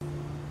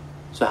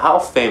So how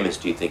famous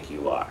do you think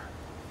you are?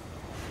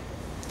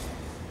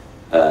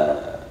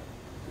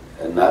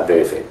 Not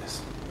very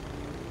famous.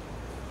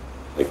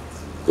 Like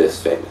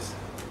this famous.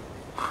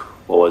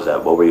 What was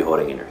that? What were you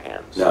holding in your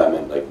hands? No, I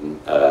meant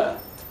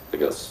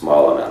like a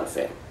small amount of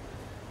fame.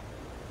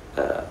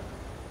 I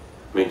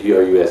mean,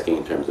 are you asking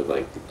in terms of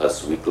like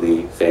Us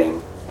Weekly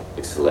fame,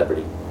 like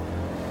celebrity?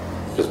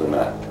 Because we're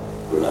not.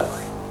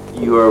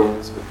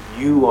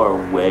 You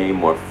are way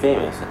more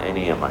famous than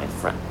any of my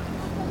friends.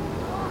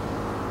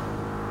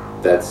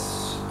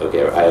 That's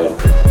okay. I am.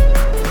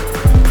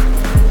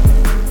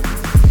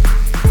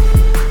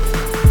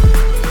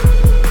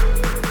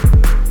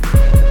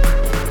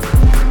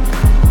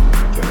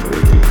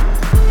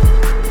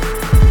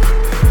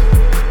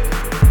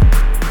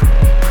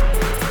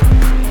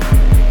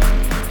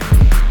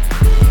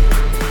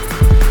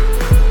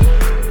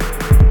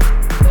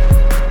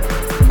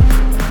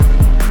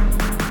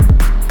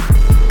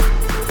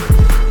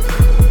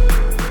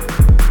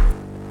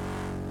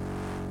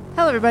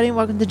 Everybody, and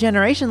welcome to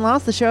Generation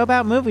Lost, the show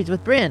about movies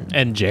with Bryn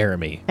and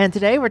Jeremy. And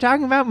today we're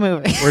talking about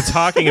movies. We're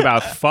talking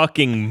about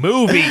fucking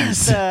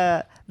movies.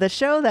 The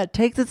show that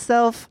takes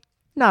itself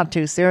not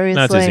too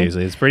seriously. Not too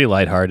seriously. It's pretty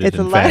lighthearted. It's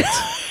a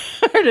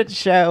lighthearted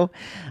show,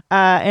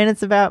 and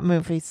it's about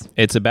movies.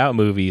 It's about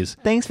movies.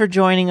 Thanks for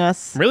joining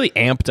us. I'm really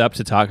amped up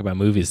to talk about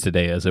movies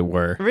today, as it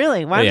were.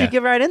 Really? Why don't you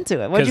get right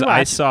into it? What'd you watch?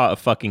 I saw a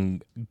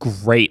fucking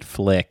great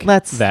flick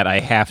that I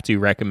have to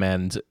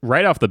recommend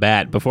right off the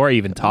bat before I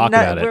even talk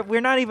about it.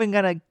 We're not even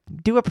going to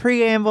do a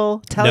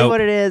preamble, tell you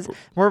what it is.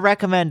 We're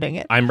recommending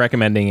it. I'm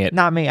recommending it.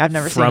 Not me. I've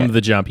never seen it. From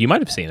the jump. You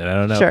might have seen it. I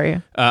don't know. Sure, yeah.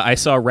 I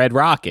saw Red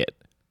Rocket.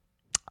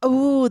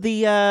 Oh, The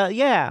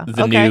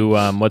new,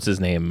 what's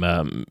his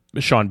name?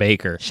 Sean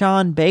Baker.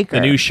 Sean Baker.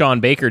 The new Sean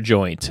Baker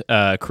joint,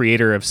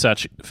 creator of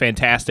such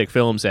fantastic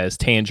films as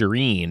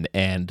Tangerine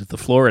and The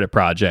Florida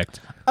Project.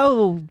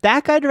 Oh,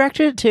 that guy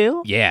directed it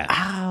too? Yeah.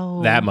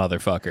 Ow. That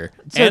motherfucker.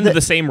 So and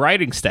the same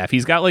writing staff.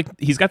 He's got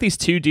these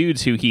two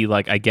dudes who he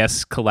I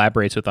guess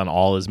collaborates with on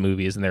all his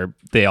movies, and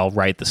they all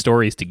write the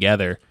stories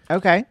together.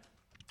 Okay.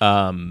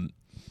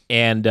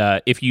 And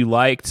if you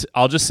liked,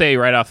 I'll just say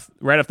right off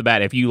the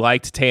bat, if you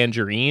liked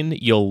Tangerine,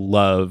 you'll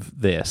love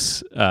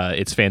this.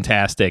 It's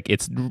fantastic.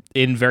 It's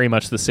in very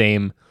much the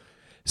same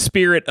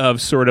spirit of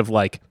sort of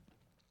like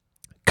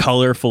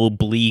colorful,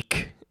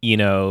 bleak,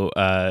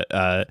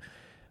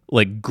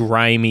 like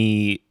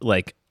grimy,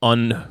 like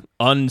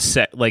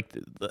unset, like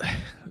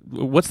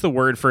what's the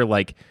word for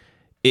like?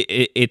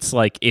 It's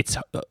like it's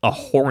a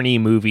horny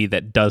movie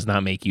that does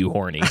not make you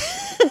horny.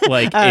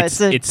 Like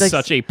it's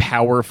such a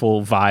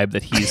powerful vibe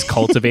that he's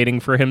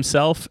cultivating for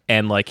himself,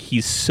 and like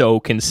he's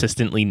so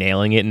consistently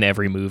nailing it in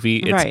every movie.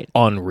 It's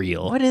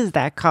unreal. What is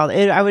that called?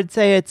 I would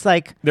say it's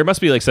like there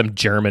must be like some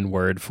German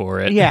word for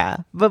it. Yeah,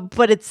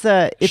 but it's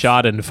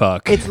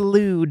Schadenfuck. It's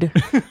lewd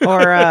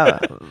or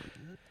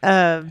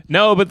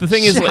no, but the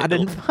thing is,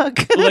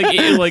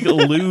 like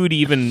lewd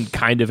even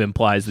kind of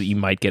implies that you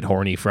might get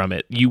horny from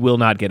it. You will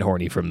not get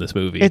horny from this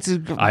movie.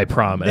 I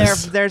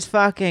promise. There's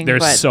fucking.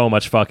 There's so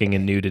much fucking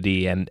and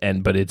nudity,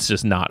 but it's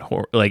just not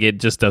it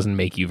just doesn't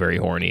make you very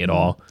horny at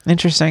all.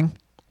 Interesting.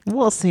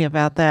 We'll see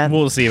about that.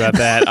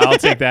 I'll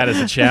take that as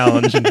a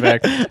challenge. In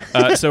fact,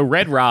 so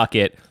Red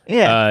Rocket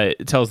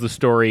tells the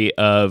story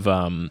of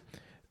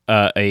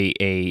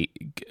a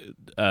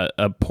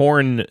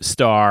porn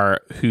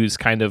star who's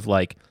kind of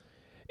like,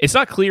 it's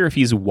not clear if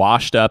he's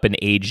washed up and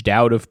aged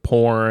out of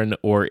porn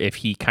or if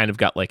he kind of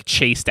got like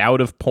chased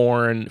out of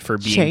porn for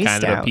being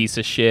kind of a piece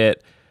of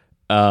shit.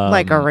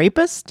 Like a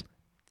rapist?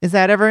 Is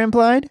that ever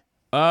implied?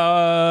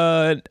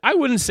 I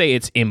wouldn't say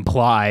it's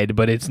implied,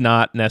 but it's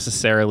not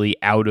necessarily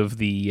out of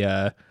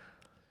the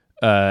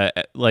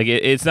like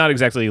it's not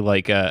exactly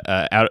like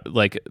out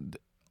like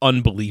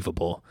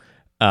unbelievable.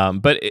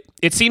 But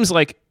it seems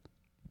like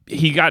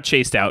he got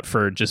chased out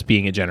for just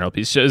being a general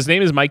piece. So his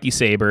name is Mikey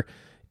Saber,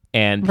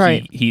 and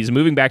he's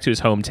moving back to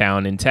his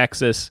hometown in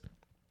Texas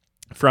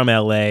from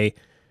LA,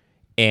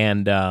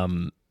 and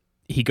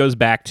he goes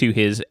back to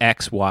his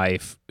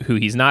ex-wife, who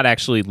he's not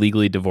actually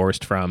legally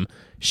divorced from.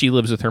 She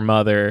lives with her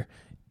mother,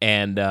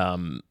 and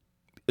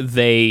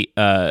he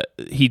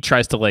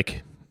tries to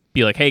like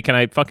be like, hey, can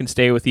I fucking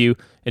stay with you?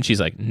 And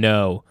she's like,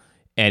 no.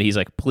 And he's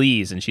like,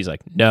 please. And she's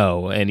like,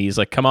 no. And he's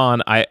like, come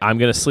on, I'm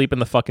going to sleep in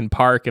the fucking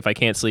park if I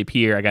can't sleep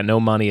here. I got no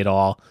money at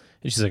all.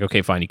 And she's like,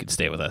 okay, fine, you can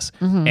stay with us.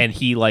 Mm-hmm. And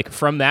he, like,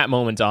 from that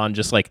moment on,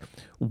 just, like,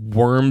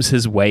 worms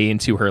his way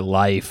into her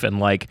life. And,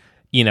 like,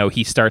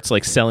 he starts,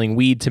 like, selling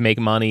weed to make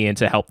money and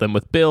to help them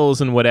with bills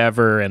and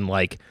whatever. And,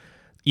 like,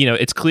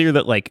 it's clear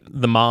that, like,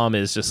 the mom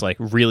is just, like,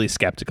 really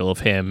skeptical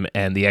of him.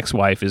 And the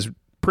ex-wife is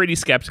pretty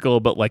skeptical,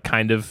 but, like,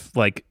 kind of,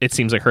 like, it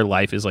seems like her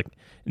life is, like,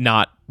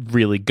 not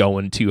really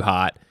going too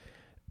hot.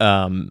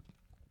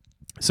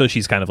 So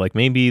she's kind of like,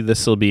 maybe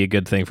this will be a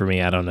good thing for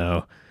me. I don't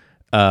know.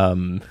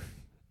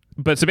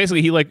 But so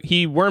basically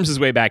he worms his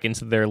way back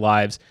into their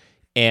lives,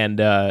 and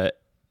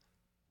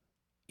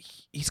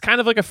he's kind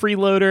of like a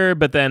freeloader,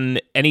 but then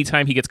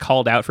anytime he gets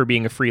called out for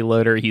being a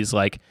freeloader, he's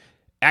like,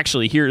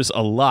 actually, here's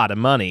a lot of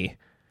money.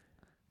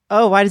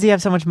 Oh, why does he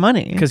have so much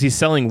money? Because he's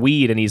selling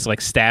weed and he's like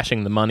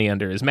stashing the money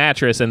under his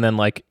mattress, and then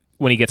like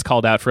when he gets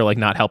called out for like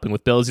not helping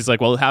with bills, he's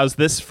like, well, how's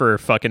this for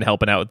fucking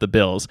helping out with the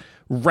bills?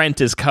 Rent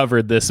is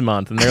covered this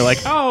month. And they're like,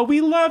 oh,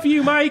 we love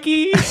you,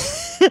 Mikey.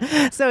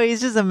 So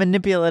he's just a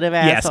manipulative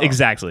asshole. Yes,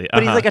 exactly.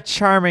 But he's like a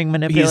charming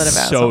manipulative He's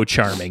asshole. so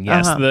charming.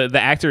 Yes. The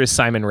actor is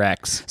Simon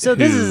Rex. So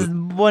this is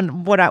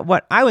what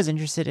I was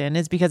interested in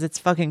is because it's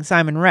fucking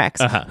Simon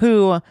Rex,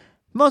 who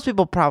most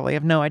people probably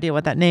have no idea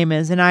what that name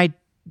is, and I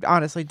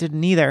honestly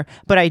didn't either,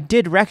 but I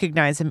did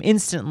recognize him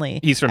instantly.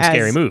 He's from as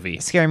Scary Movie.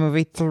 Scary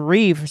Movie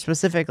 3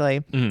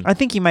 specifically. I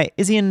think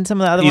is he in some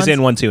of the other He's ones?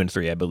 in 1, 2, and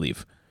 3, I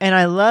believe. And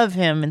I love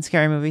him in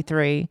Scary Movie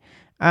 3.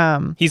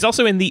 He's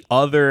also in the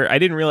other, I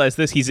didn't realize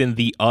this, he's in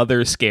the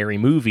other Scary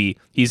Movie.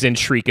 He's in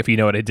Shriek, If You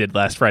Know What I Did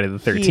Last Friday the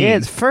 13th. He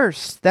is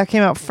first. That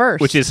came out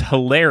first. Which is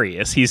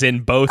hilarious. He's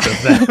in both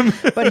of them.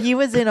 But he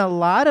was in a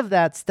lot of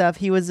that stuff.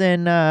 He was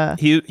in...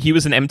 He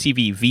was an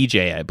MTV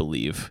VJ, I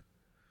believe.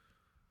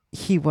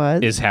 He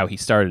was? Is how he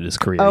started his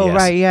career, Oh, yes.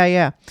 right.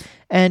 Yeah.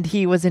 And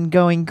he was in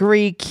Going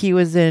Greek. He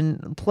was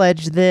in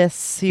Pledge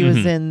This. He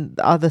was in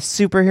the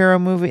superhero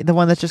movie, the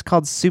one that's just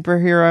called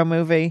Superhero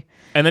Movie.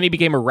 And then he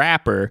became a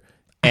rapper,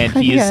 and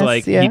he Yes,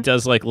 is he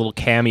does like little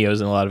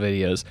cameos in a lot of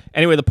videos.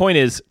 Anyway, the point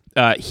is,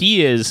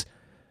 he is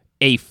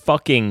a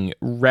fucking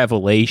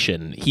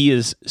revelation. He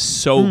is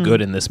so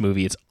good in this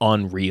movie. It's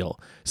unreal.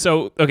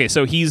 So, okay,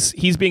 so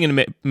he's being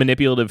a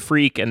manipulative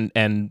freak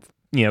and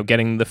you know,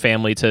 getting the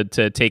family to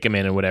take him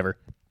in and whatever.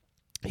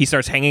 He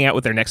starts hanging out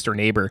with their next door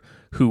neighbor,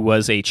 who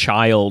was a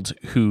child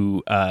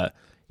who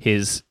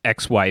his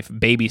ex-wife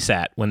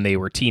babysat when they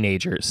were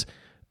teenagers.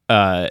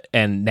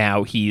 And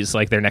now he's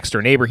like their next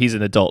door neighbor. He's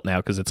an adult now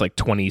because it's like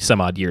 20 some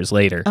odd years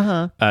later.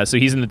 So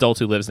he's an adult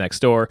who lives next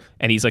door.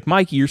 And he's like,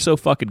 Mikey, you're so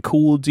fucking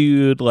cool,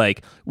 dude.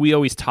 Like, we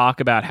always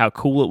talk about how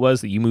cool it was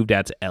that you moved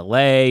out to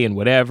LA and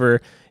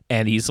whatever.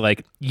 And he's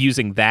like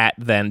using that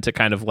then to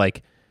kind of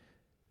like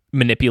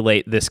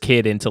manipulate this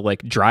kid into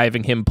like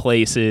driving him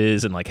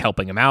places and like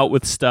helping him out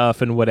with stuff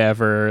and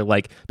whatever.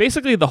 Like,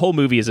 basically the whole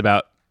movie is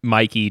about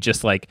Mikey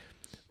just like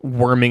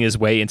worming his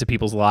way into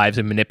people's lives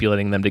and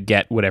manipulating them to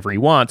get whatever he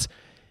wants.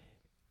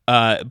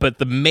 But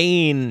the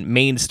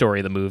main story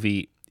of the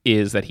movie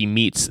is that he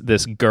meets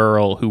this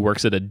girl who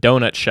works at a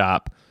donut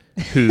shop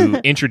who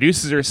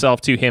introduces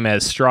herself to him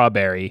as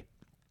Strawberry,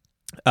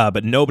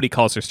 but nobody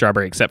calls her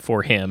Strawberry except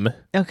for him.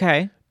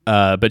 Okay.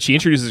 But she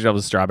introduces herself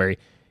as Strawberry,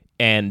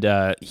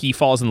 and he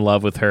falls in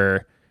love with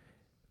her,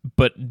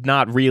 but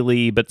not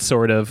really, but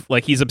sort of.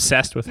 Like, he's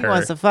obsessed with her. He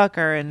wants to fuck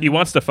her. And He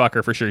wants to fuck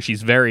her for sure.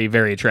 She's very,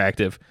 very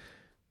attractive.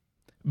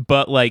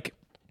 But, like,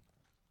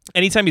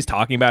 anytime he's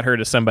talking about her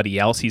to somebody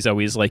else, he's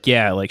always like,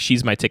 yeah, like,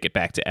 she's my ticket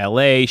back to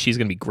LA. She's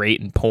going to be great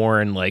in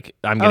porn. Like,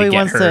 I'm going to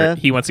get her.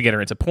 He wants to get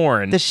her into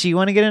porn. Does she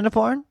want to get into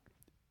porn?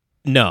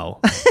 No.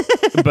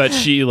 But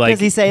she, like... Does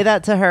he say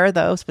that to her,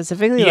 though,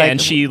 specifically? Yeah, like,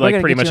 and she, we're like,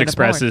 gonna pretty get much you into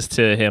expresses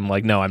to him,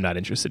 like, no, I'm not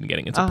interested in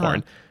getting into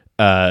porn.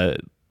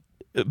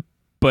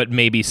 But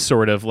maybe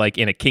sort of, like,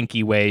 in a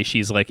kinky way,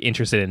 she's, like,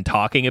 interested in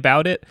talking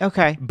about it.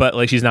 Okay. But,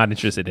 like, she's not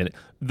interested in it.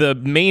 The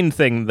main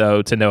thing,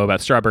 though, to know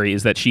about Strawberry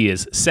is that she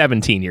is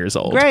 17 years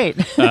old. Great.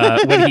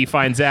 When he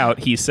finds out,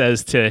 he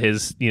says to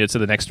his, you know, to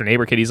the next door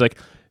neighbor kid, he's like,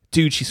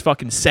 dude, she's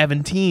fucking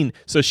 17,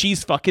 so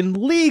she's fucking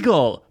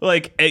legal.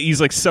 Like,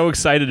 he's, like, so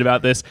excited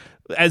about this.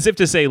 As if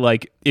to say,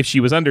 like, if she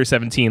was under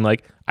 17,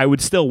 like, I would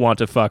still want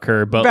to fuck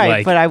her, but right,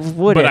 like, but I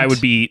wouldn't. But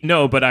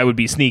I would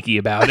be sneaky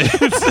about it.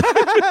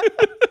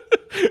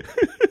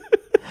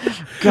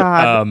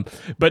 God.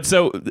 But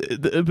so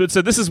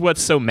this is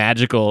what's so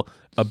magical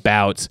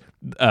about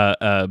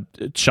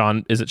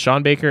Sean. Is it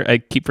Sean Baker? I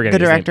keep forgetting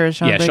The his director name. is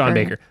Sean Yeah, Sean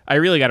Baker. Baker. I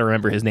really got to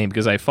remember his name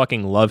because I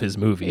fucking love his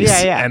movies.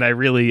 Yeah. And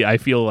I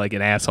feel like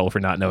an asshole for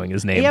not knowing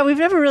his name. Yeah, we've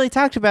never really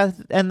talked about,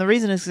 and the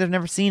reason is because I've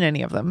never seen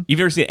any of them. You've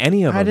never seen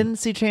any of them? I didn't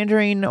see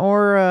Tangerine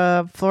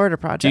or Florida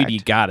Project. Dude, you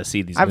gotta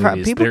see these I've heard-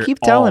 movies. people They're keep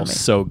telling all me.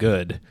 so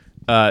good.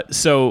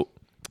 So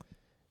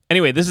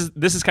anyway, this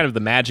is kind of the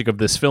magic of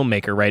this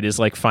filmmaker, right? Is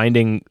like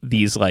finding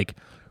these like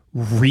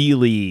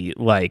really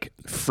like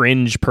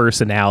fringe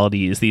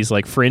personalities, these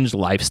like fringe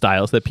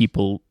lifestyles that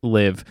people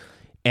live,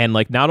 and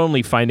like not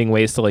only finding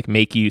ways to like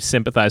make you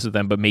sympathize with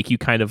them, but make you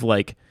kind of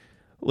like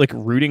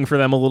rooting for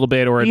them a little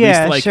bit, or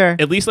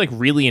at least like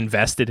really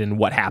invested in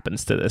what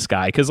happens to this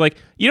guy, because like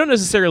you don't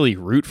necessarily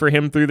root for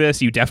him through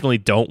this. You definitely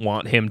don't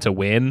want him to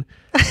win,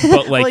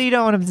 but like well, you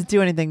don't want him to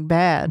do anything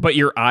bad. but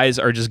your eyes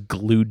are just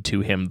glued to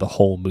him the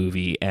whole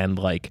movie, and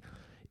like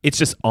it's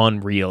just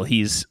unreal.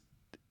 He's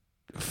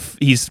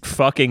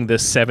fucking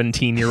this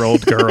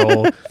 17-year-old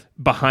girl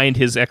behind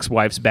his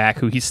ex-wife's back,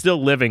 who he's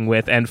still living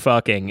with and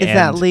fucking. Is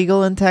that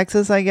legal in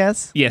Texas, I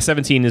guess? Yeah,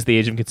 17 is the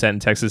age of consent in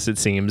Texas, it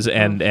seems,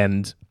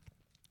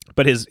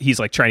 but he's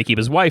like trying to keep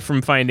his wife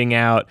from finding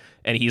out,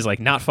 and he's like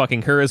not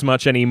fucking her as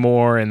much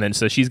anymore, and then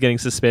so she's getting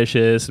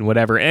suspicious and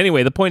whatever.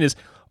 Anyway, the point is,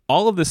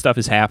 all of this stuff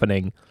is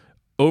happening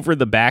over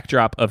the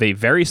backdrop of a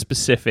very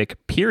specific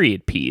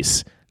period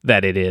piece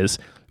that it is,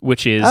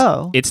 which is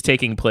it's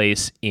taking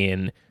place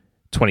in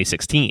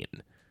 2016.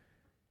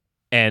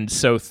 And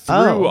so through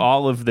Oh.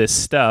 all of this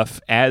stuff,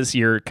 as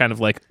you're kind of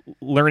like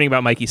learning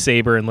about Mikey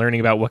Saber and learning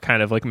about what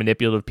kind of like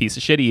manipulative piece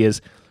of shit he is,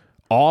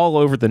 all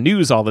over the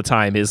news all the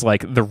time is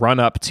like the run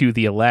up to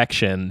the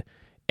election,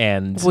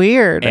 and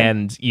Weird.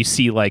 and you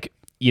see like,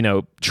 you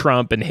know,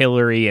 Trump and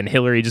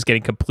Hillary just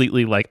getting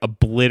completely like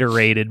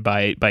obliterated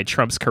by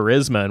Trump's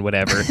charisma and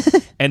whatever.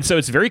 And so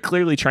it's very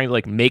clearly trying to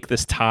like make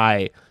this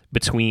tie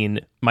between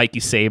Mikey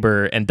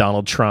Saber and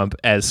Donald Trump,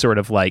 as sort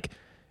of like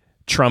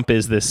Trump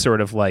is this sort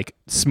of like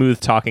smooth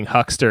talking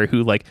huckster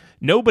who like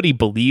nobody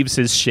believes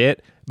his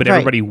shit, but Right.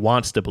 everybody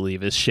wants to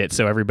believe his shit.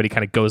 So everybody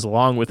kind of goes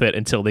along with it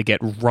until they get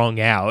wrung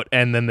out,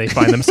 and then they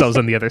find themselves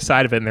on the other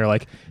side of it, and they're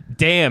like,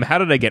 damn, how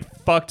did I get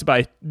fucked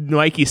by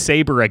Mikey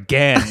Saber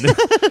again? You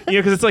know,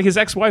 because it's like his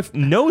ex-wife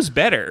knows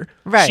better.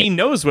 Right. She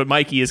knows what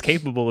Mikey is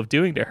capable of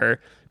doing to her,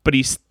 but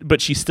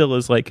she still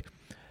is like,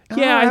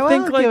 yeah, I I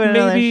think will like give it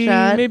another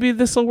shot. maybe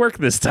this will work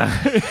this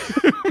time.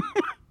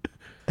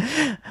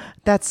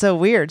 That's so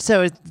weird.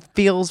 So it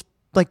feels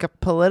like a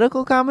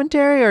political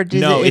commentary, or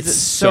does No, it, is it's it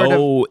sort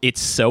of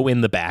it's so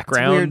in the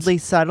background. weirdly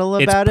subtle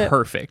about it's it?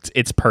 perfect.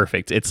 It's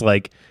perfect. It's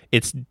like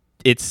it's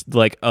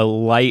like a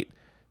light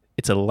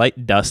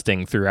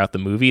dusting throughout the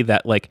movie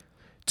that, like,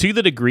 to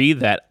the degree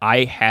that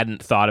I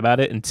hadn't thought about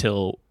it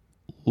until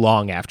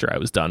long after I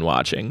was done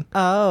watching.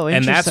 Oh,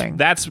 And interesting.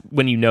 that's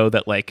when you know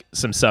that like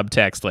some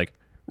subtext like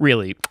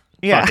really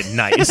Yeah. fucking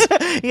nice.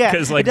 yeah,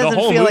 'cause, like, it the doesn't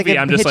whole feel like movie, it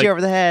I'm just hit like- you over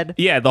the head.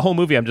 Yeah, the whole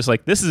movie I'm just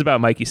like, this is about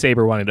Mikey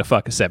Saber wanting to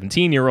fuck a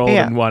 17-year-old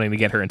Yeah. and wanting to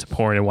get her into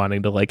porn and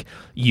wanting to like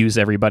use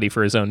everybody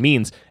for his own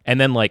means. And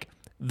then like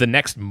the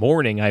next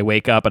morning I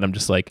wake up and I'm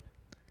just like,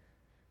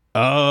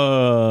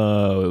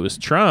 oh, it was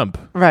Trump.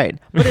 Right.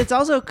 But it's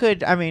also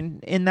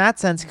in that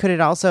sense, could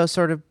it also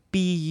sort of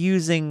be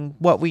using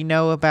what we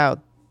know about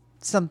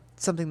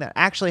something that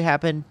actually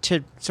happened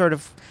to sort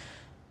of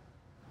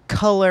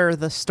color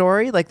the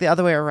story, like the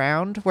other way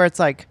around, where it's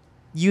like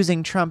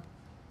using Trump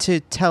to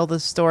tell the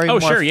story Oh,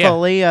 more sure, yeah.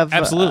 fully of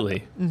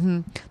Absolutely.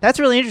 that's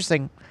really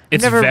interesting.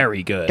 It's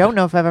very good. Don't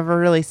know if I've ever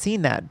really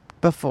seen that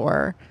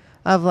before,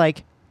 of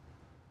like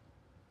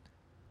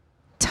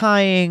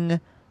tying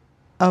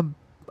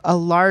a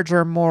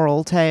larger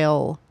moral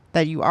tale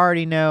that you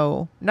already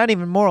know, not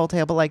even moral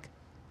tale, but like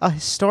a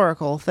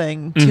historical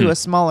thing to a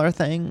smaller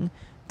thing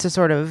to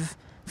sort of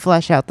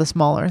flesh out the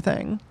smaller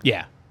thing.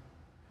 Yeah.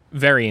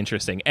 Very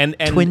interesting. And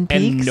Twin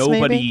Peaks,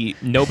 nobody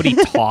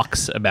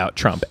talks about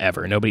Trump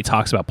ever. Nobody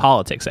talks about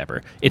politics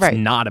ever. It's Right.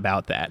 not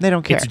about that. They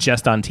don't care. It's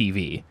just on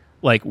TV.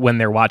 Like when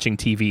they're watching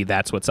TV,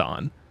 that's what's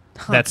on.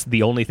 That's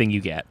the only thing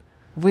you get.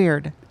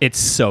 Weird. It's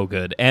so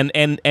good. And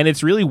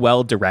it's really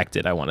well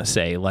directed, I want to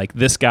say. Like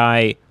this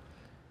guy,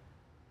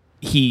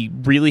 he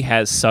really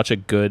has such a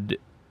good,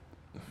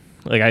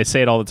 like I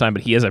say it all the time,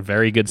 but he has a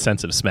very good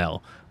sense of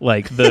smell.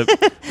 Like the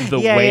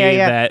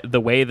Yeah. the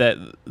way that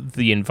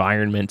the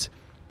environment,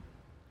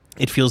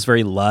 it feels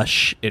very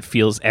lush.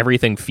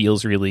 Everything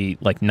feels really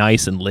like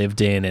nice and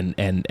lived in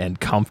and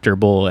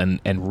comfortable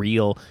and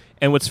real.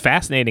 And what's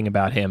fascinating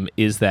about him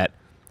is that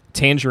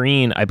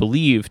Tangerine, I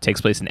believe,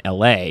 takes place in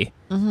L.A.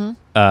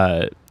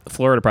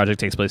 Florida Project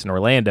takes place in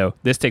Orlando.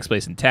 This takes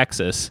place in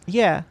Texas.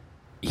 Yeah.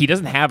 He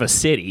doesn't have a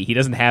city. He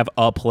doesn't have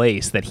a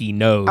place that he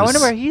knows. I wonder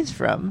where he's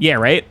from. Yeah,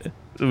 right?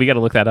 We got to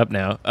look that up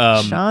now.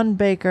 Sean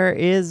Baker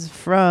is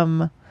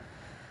from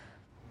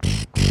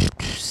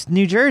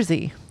New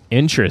Jersey.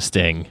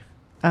 Interesting.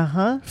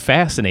 Uh-huh.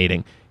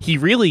 Fascinating. He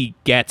really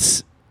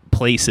gets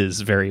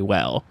places very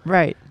well.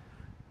 Right.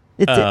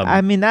 It's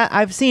that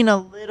I've seen a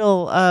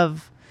little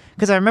of,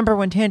 because I remember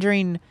when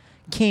Tangerine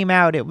came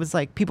out, it was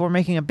like people were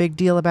making a big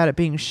deal about it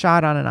being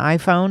shot on an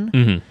iPhone.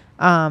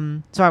 Mm-hmm.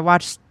 So I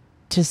watched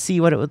to see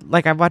what it would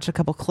like. I watched a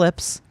couple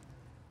clips,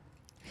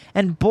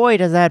 and boy,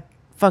 does that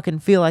fucking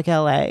feel like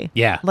LA.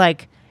 Yeah.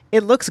 Like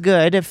it looks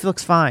good. It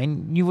looks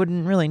fine. You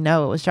wouldn't really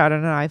know it was shot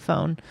on an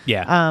iPhone.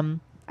 Yeah.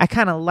 I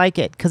kind of like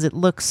it because it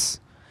looks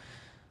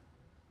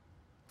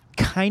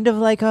kind of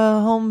like a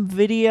home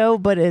video,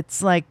 but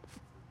it's like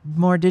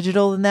more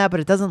digital than that. But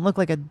it doesn't look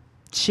like a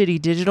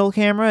shitty digital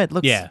camera. It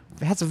looks, Yeah.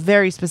 it has a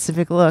very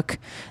specific look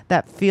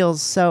that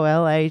feels so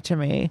LA to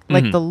me.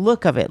 Like the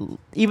look of it,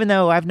 even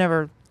though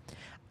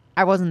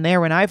I wasn't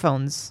there when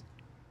iPhones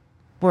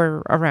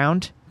were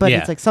around, but Yeah.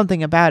 it's like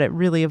something about it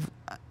really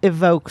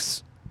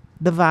evokes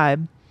the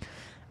vibe.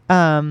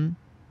 And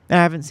I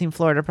haven't seen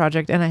Florida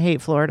Project, and I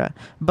hate Florida,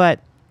 but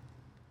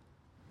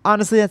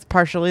honestly, that's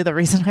partially the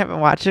reason I haven't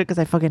watched it, because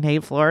I fucking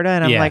hate Florida,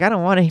 and I'm Yeah. like, I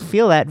don't want to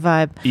feel that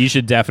vibe. You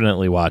should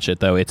definitely watch it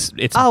though. It's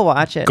I'll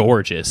watch it.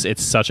 gorgeous.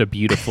 It's such a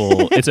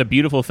beautiful it's a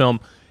beautiful film,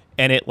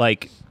 and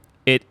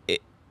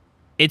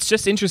it's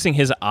just interesting,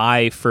 his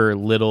eye for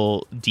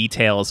little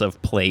details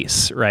of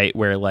place, right?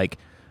 Where like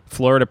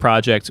Florida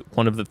Project,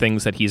 one of the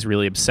things that he's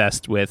really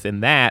obsessed with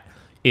in that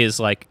is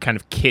like kind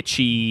of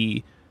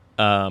kitschy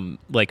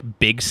like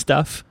big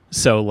stuff.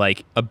 So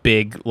like a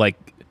big like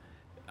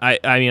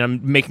I mean,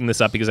 I'm making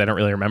this up because I don't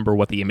really remember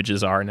what the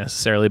images are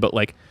necessarily, but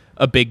like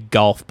a big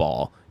golf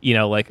ball you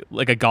know, like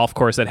a golf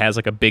course that has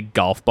like a big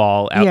golf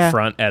ball out Yeah.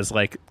 front as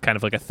like kind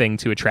of like a thing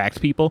to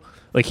attract people.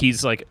 Like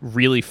he's like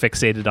really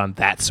fixated on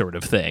that sort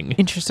of thing.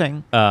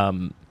 Interesting.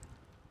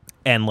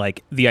 And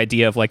like the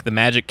idea of like the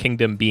Magic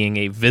Kingdom being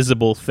a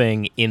visible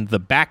thing in the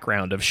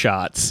background of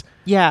shots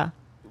Yeah.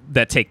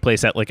 that take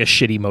place at like a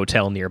shitty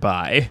motel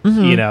nearby.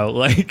 You know,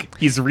 like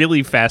he's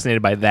really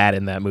fascinated by that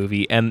in that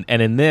movie. And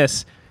in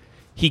this,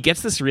 he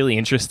gets this really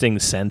interesting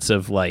sense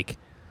of like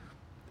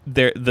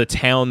the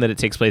town that it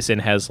takes place in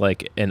has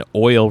like an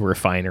oil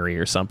refinery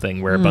or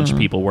something where a bunch of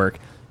people work,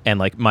 and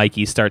like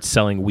Mikey starts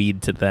selling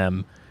weed to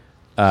them.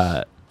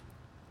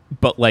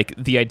 But like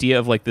the idea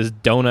of like this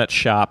donut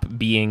shop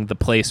being the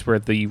place where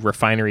the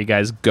refinery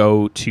guys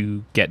go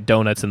to get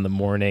donuts in the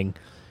morning,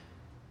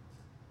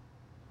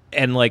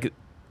 and like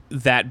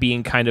that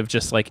being kind of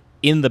just like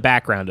in the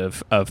background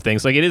of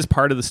things. Like it is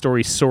part of the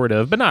story sort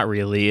of, but not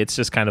really. It's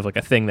just kind of like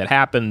a thing that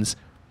happens.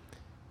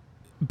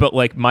 But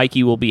like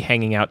Mikey will be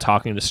hanging out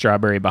talking to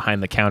Strawberry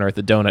behind the counter at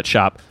the donut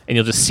shop, and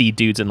you'll just see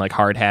dudes in like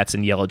hard hats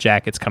and yellow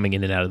jackets coming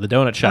in and out of the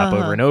donut shop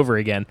over and over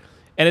again.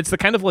 And it's the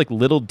kind of like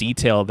little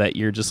detail that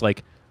you're just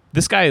like,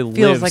 this guy Feels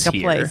lives like a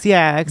here, place.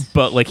 Yeah.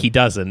 but like he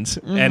doesn't.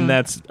 And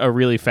that's a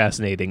really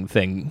fascinating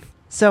thing.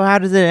 So how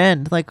does it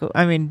end? Like,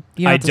 I mean,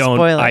 you don't have to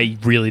spoil it. I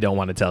really don't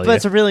want to tell But you.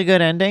 it's a really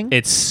good ending.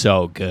 It's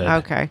so good.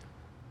 Okay.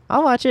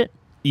 I'll watch it.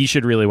 You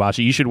should really watch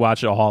it. You should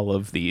watch all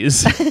of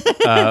these.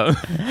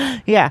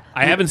 Yeah.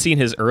 I haven't seen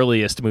his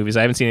earliest movies.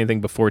 I haven't seen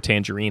anything before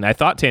Tangerine. I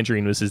thought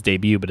Tangerine was his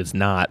debut, but it's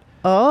not.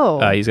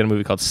 Oh. He's got a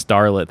movie called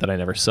Starlet that I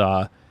never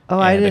saw. Oh,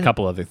 and I a didn't-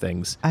 couple other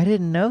things. I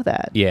didn't know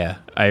that. Yeah,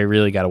 I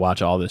really got to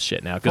watch all this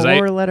shit now because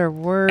Four-letter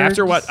words.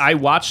 after what I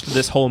watched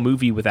this whole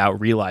movie without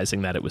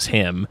realizing that it was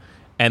him,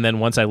 and then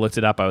once I looked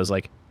it up, I was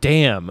like,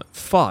 "Damn,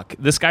 fuck,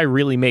 this guy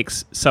really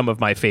makes some of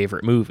my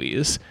favorite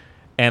movies."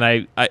 And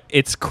I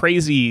it's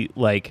crazy,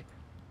 like,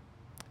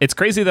 it's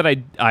crazy that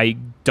I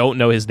don't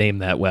know his name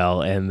that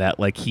well, and that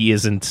like he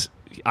isn't.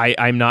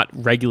 I'm not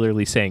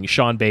regularly saying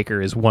Sean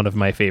Baker is one of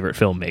my favorite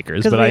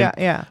filmmakers, 'Cause but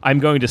yeah. I'm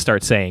going to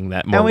start saying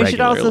that more And we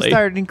regularly. should also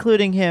start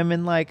including him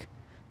in like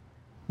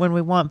when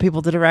we want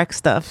people to direct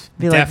stuff.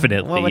 Be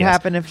Definitely, Like, what would yes.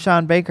 happen if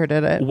Sean Baker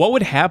did it? What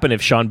would happen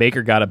if Sean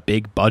Baker got a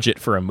big budget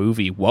for a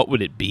movie? What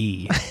would it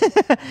be?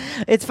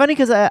 It's funny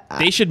because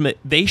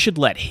They should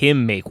let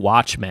him make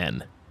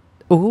Watchmen.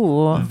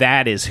 ooh,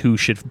 That is who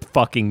should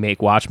fucking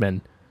make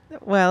Watchmen.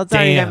 well, it's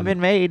already Damn. been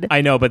made.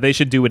 I know, but they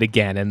should do it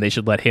again, and they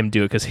should let him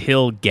do it because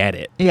he'll get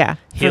it. Yeah,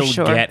 He'll for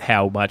sure. get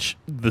how much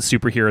the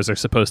superheroes are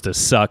supposed to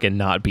suck and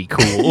not be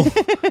cool.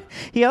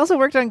 He also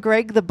worked on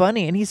Greg the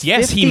Bunny, and he's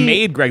Yes, 50. he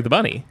made Greg the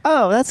Bunny.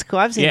 Oh, that's cool.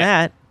 I've seen Yeah.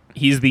 that.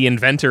 He's the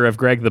inventor of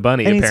Greg the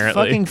Bunny, And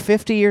apparently. he's fucking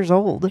 50 years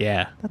old.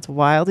 Yeah. That's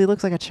wild. He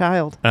looks like a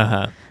child.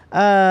 Uh-huh.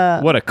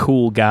 What a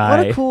cool guy.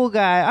 What a cool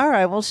guy. All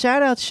right. Well,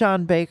 shout out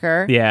Sean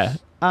Baker. Yeah.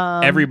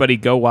 Everybody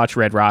go watch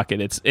Red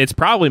Rocket. It's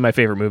probably my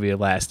favorite movie of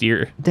last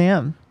year.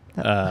 Damn.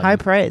 High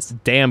praise.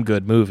 Damn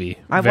good movie.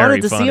 I Very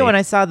wanted to see funny. it when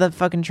I saw the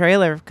fucking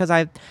trailer because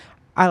I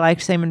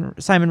liked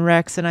Simon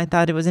Rex, and I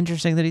thought it was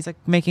interesting that he's like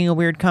making a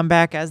weird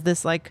comeback as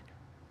this like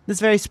this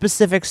very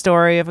specific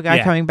story of a guy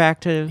Yeah. coming back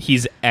to.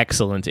 He's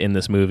excellent in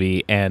this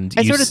movie, and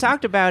I you sort of s-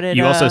 talked about it.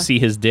 You also see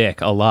his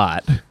dick a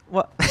lot.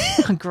 Well,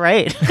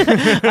 great. On He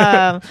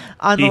the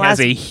has last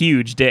a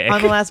huge dick.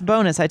 on the last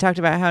bonus, I talked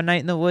about how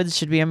Night in the Woods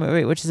should be a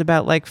movie, which is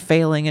about like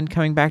failing and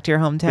coming back to your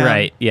hometown.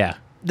 Right? Yeah.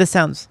 This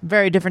sounds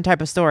very different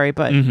type of story,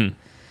 but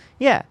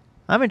yeah,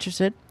 I'm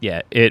interested.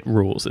 Yeah. It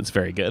rules. It's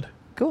very good.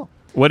 Cool.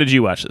 What did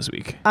you watch this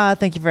week?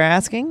 Thank you for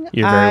asking.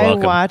 You're very I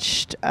welcome.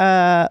 watched.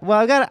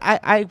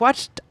 I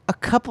watched a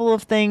couple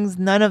of things.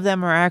 None of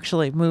them are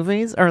actually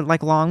movies or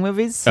like long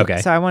movies. Okay.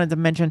 So I wanted to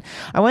mention.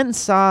 I went and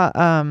saw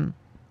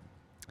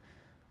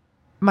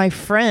my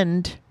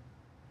friend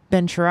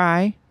Ben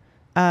Shirai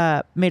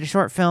made a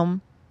short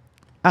film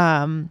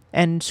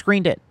and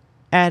screened it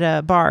at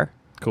a bar.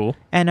 Cool.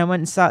 And I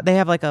went and saw. They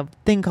have like a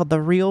thing called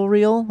the Reel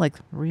Reel, like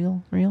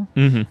Reel.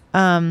 Mm-hmm.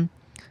 And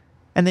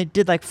they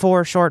did like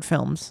 4 short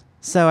films.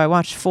 So I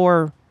watched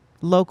 4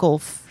 local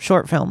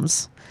short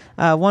films.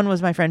 One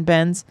was my friend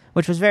Ben's,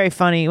 which was very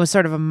funny. It was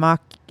sort of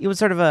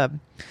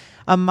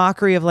a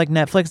mockery of like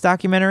Netflix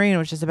documentary, and it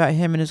was just about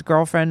him and his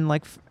girlfriend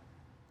like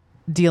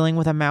dealing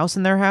with a mouse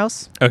in their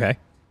house, Okay.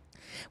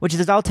 which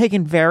is all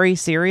taken very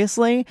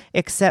seriously,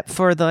 except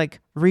for the like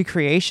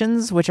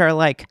recreations, which are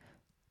like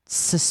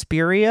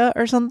Suspiria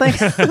or something.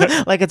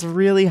 Like it's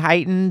really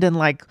heightened and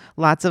like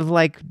lots of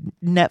like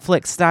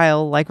Netflix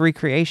style like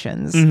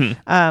recreations.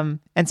 And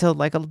so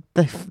like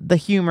the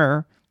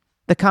humor,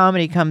 the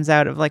comedy comes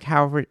out of like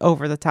how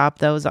over the top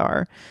those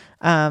are.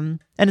 And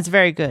it's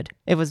very good.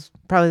 It was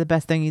probably the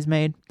best thing he's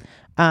made.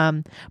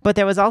 But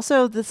there was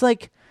also this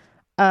like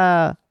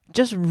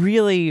just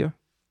really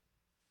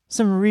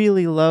some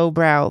really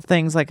lowbrow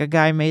things. Like a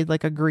guy made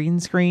like a green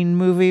screen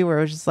movie where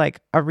it was just like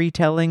a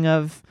retelling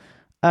of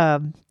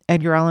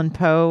Edgar Allan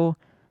Poe,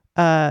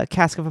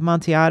 Cask of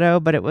Amontillado,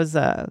 but it was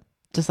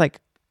just like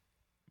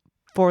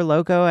Four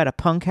Loko at a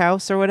punk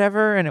house or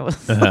whatever, and it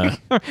was like,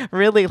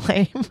 really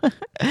lame.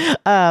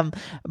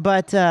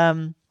 But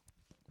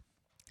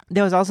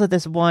there was also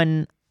this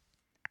one,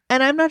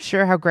 and I'm not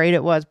sure how great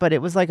it was, but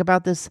it was like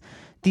about these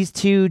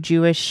two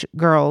Jewish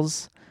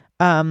girls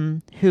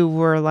who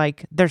were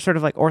like, they're sort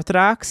of like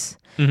Orthodox,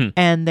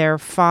 and their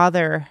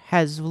father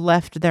has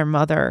left their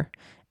mother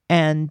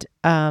and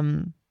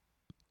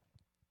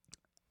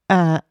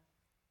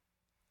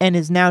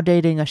is now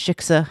dating a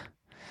shiksa.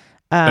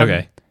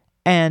 Okay.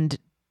 And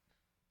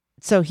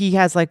so he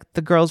has like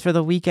the girls for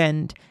the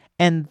weekend,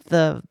 and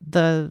the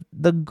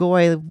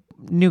goy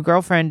new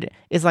girlfriend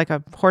is like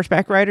a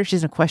horseback rider.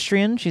 She's an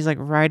equestrian. She's like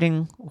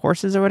riding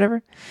horses or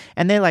whatever.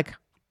 And they like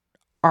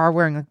are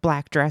wearing like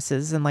black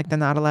dresses, and like they're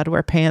not allowed to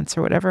wear pants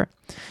or whatever.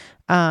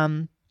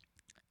 And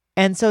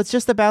so it's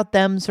just about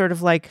them sort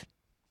of like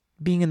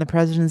being in the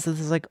presence of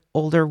this like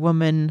older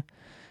woman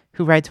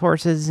who rides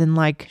horses, and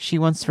like she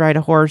wants to ride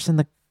a horse,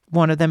 and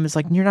one of them is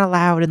like, you're not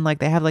allowed, and like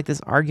they have like this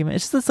argument.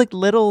 It's just this like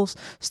little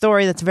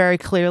story that's very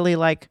clearly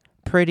like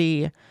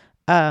pretty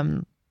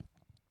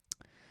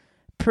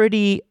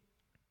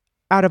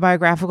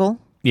autobiographical.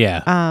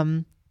 Yeah.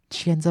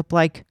 She ends up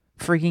like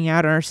freaking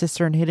out on her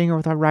sister and hitting her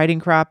with a riding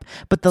crop.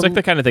 But It's like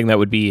the kind of thing that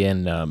would be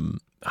in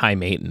High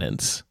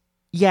Maintenance.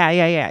 Yeah,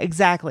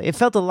 exactly. It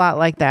felt a lot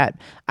like that.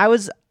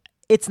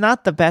 It's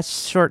not the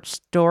best short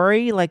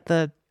story. Like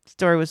the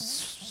story was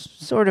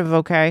sort of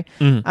okay.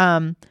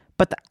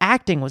 But the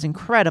acting was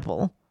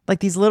incredible. Like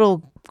these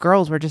little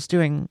girls were just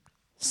doing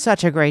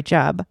such a great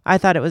job. I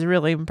thought it was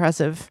really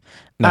impressive.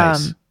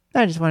 Nice.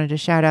 I just wanted to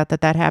shout out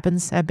that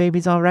happens at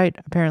Baby's All Right,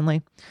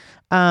 apparently.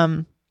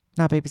 Not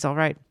Baby's All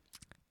Right.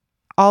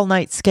 All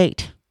Night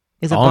Skate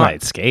is a All bar.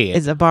 Night Skate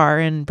is a bar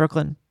in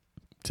Brooklyn.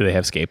 Do they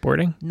have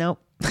skateboarding? Nope.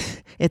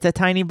 It's a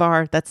tiny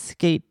bar that's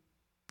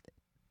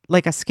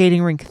like a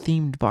skating rink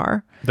themed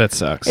bar. That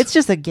sucks. It's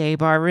just a gay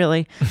bar,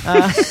 really.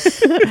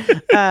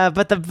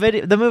 But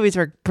the movies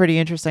were pretty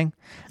interesting.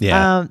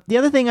 Yeah. The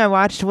other thing I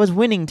watched was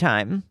Winning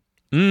Time.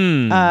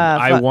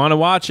 I want to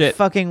watch it.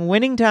 Fucking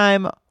Winning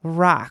Time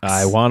rocks.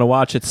 I want to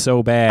watch it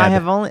so bad. I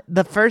have only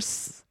the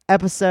first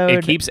episode.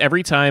 It keeps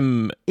every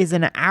time is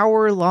an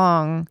hour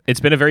long. It's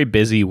been a very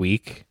busy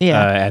week.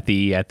 Yeah. At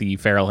the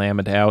Farrell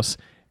Hammond house,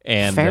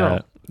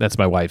 and that's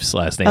my wife's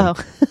last name.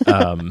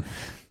 Oh.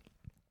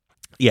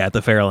 Yeah, at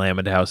the Farrell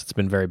Hammond house, it's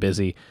been very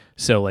busy.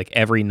 So like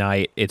every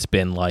night, it's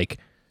been like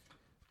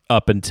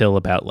up until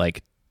about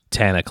like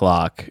 10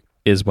 o'clock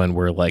is when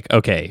we're like,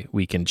 okay,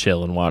 we can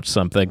chill and watch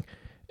something.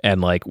 And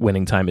like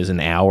Winning Time is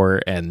an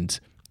hour, and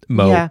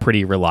Mo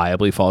pretty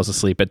reliably falls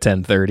asleep at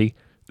 10:30.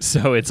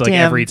 So it's like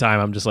every time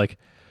I'm just like,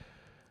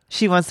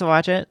 she wants to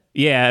watch it.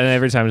 Yeah, and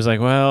every time I'm just like,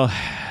 well,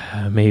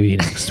 maybe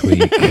next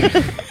week.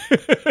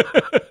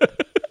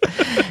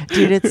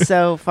 Dude, it's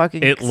so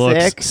fucking It sick.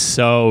 looks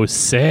so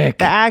sick.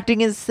 The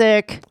acting is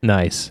sick.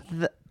 Nice.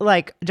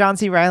 Like John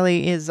C.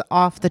 Reilly is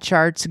off the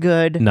charts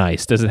good.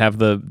 Nice. Does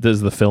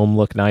the film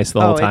look nice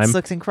the whole time? It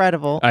looks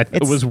incredible. I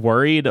was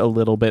worried a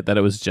little bit that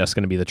it was just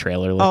going to be the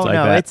trailer looked like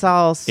that. No, it's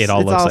all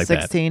looks like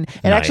 16. that.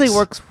 It actually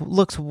Nice.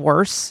 looks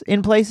worse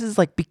in places,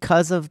 like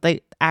because of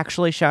they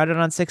actually shot it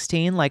on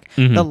 16. Like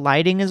the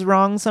lighting is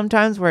wrong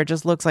sometimes, where it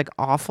just looks like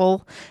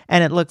awful,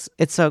 and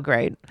it's so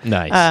great.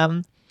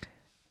 Nice.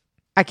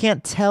 I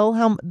can't tell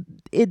how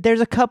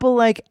there's a couple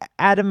like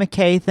Adam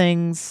McKay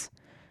things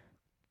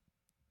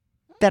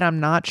that I'm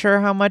not sure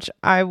how much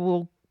I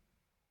will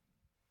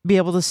be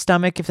able to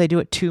stomach if they do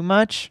it too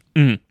much.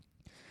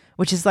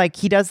 Which is like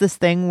he does this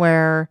thing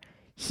where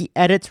he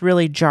edits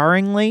really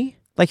jarringly.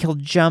 Like he'll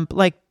jump,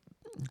 like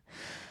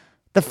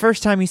the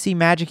first time you see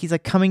Magic, he's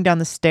like coming down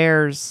the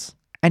stairs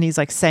and he's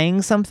like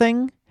saying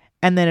something,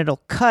 and then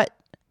it'll cut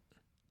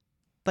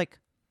like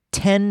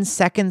 10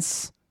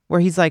 seconds where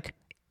he's like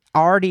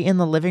already in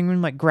the living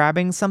room like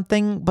grabbing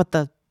something, but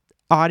the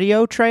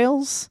audio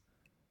trails.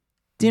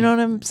 Do you know what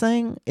I'm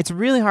saying? It's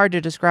really hard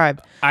to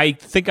describe. I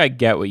think I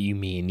get what you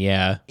mean.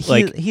 Yeah,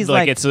 he's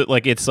like it's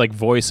like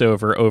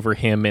voiceover over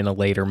him in a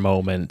later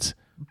moment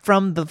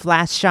from the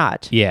last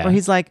shot. Yeah, where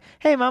he's like,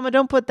 "Hey, Mama,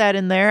 don't put that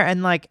in there,"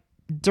 and like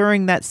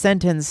during that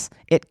sentence,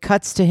 it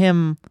cuts to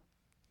him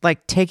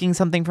like taking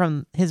something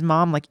from his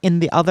mom, like in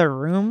the other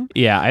room.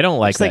 Yeah, I don't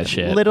like that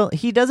shit.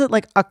 He does it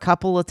like a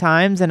couple of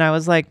times, and I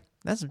was like,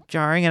 that's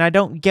jarring, and I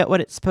don't get what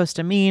it's supposed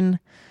to mean.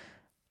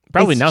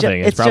 Probably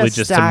nothing. It's probably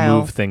just style. To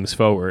move things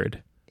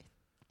forward.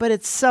 But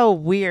it's so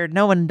weird.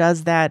 No one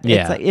does that.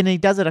 Yeah. It's like, and he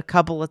does it a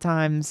couple of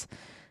times.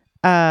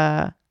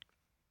 And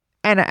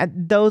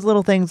those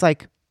little things,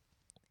 like,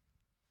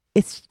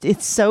 it's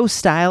so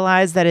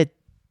stylized that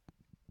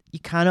you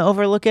kind of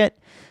overlook it.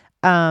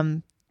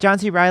 John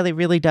C. Reilly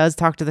really does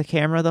talk to the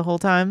camera the whole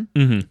time.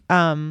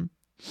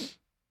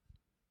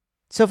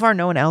 So far,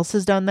 no one else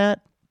has done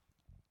that.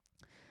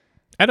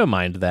 I don't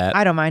mind that.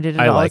 I don't mind it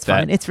at all. Like it's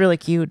fine. It's really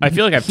cute. I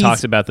feel like I've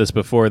talked about this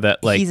before,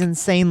 that like he's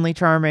insanely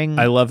charming.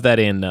 I love that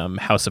in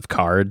House of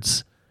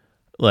Cards,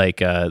 like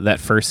that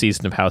first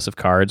season of House of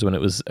Cards when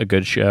it was a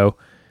good show,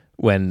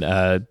 when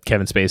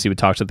Kevin Spacey would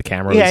talk to the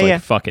camera. It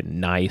was fucking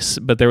nice.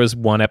 But there was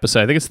one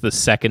episode, I think it's the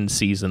second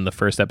season, the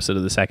first episode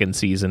of the second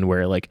season,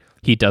 where like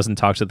he doesn't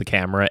talk to the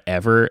camera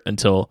ever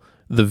until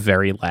the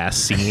very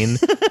last scene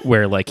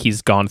where like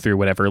he's gone through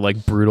whatever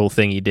like brutal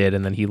thing he did,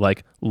 and then he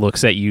like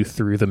looks at you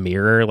through the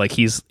mirror, like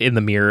he's in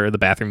the mirror, the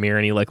bathroom mirror,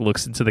 and he like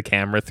looks into the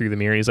camera through the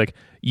mirror, and he's like,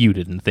 you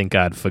didn't think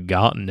I'd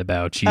forgotten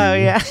about you. Oh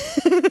yeah.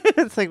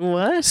 It's like,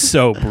 what?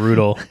 So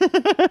brutal.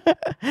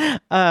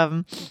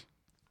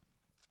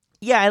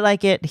 Yeah, I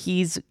like it.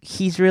 He's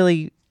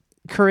really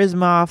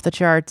charisma off the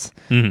charts.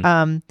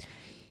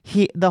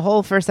 The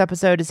whole first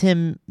episode is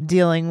him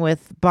dealing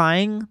with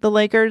buying the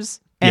Lakers,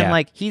 and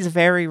like he's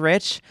very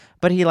rich,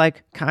 but he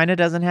like kind of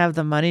doesn't have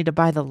the money to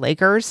buy the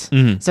Lakers.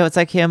 So it's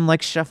like him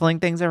like shuffling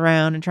things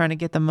around and trying to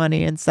get the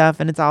money and stuff,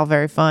 and it's all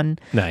very fun.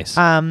 Nice.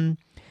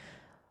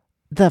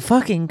 The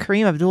fucking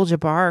Kareem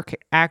Abdul-Jabbar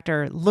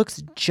actor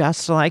looks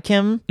just like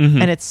him,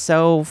 and it's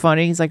so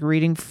funny. He's like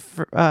reading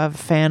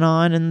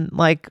Fanon and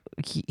like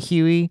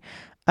Huey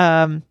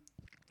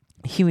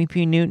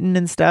P. Newton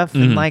and stuff,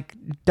 and like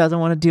doesn't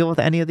want to deal with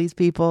any of these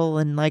people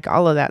and like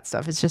all of that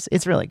stuff.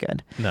 It's really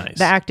good. Nice.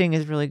 The acting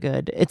is really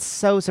good. It's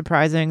so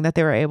surprising that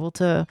they were able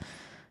to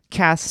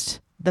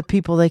cast the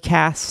people they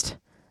cast.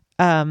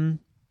 Yeah,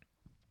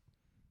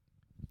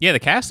 the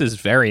cast is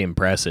very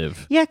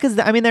impressive. Yeah, because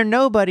I mean they're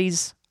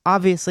nobodies.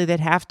 Obviously,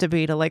 they'd have to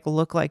be to like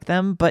look like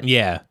them, but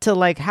to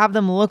like have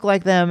them look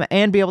like them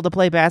and be able to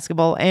play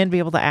basketball and be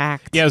able to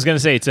act. Yeah, I was gonna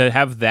say, to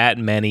have that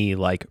many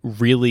like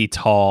really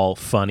tall,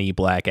 funny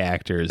black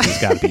actors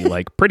has got to be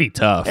like pretty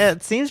tough.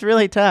 It seems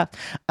really tough.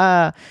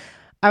 I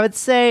would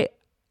say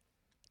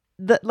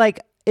that like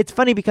it's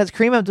funny because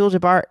Kareem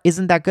Abdul-Jabbar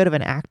isn't that good of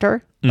an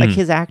actor, like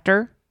his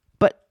actor,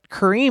 but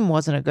Kareem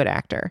wasn't a good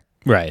actor,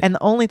 right? And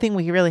the only thing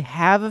we really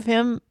have of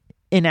him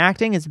in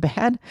acting is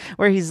bad,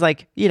 where he's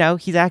like, you know,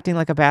 he's acting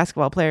like a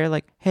basketball player,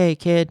 like, hey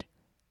kid,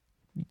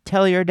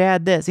 tell your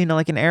dad this, you know,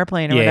 like an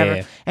airplane or whatever.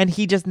 Yeah. And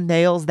he just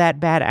nails that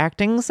bad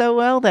acting so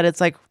well that it's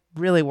like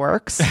really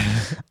works.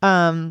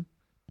 Because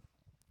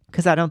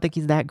I don't think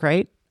he's that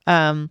great.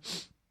 And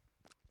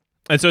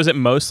so is it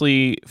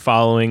mostly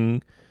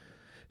following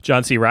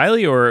John C.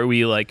 Reilly, or are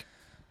we like,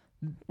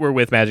 we're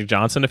with Magic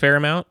Johnson a fair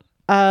amount?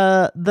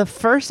 The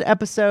first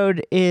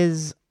episode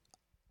is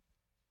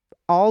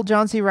all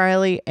John C.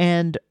 Reilly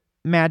and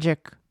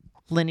Magic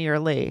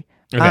linearly.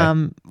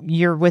 Okay.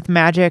 You're with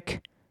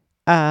Magic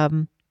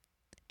and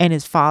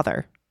his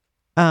father.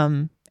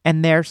 And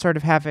they're sort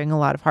of having a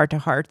lot of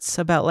heart-to-hearts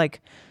about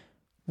like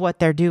what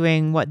they're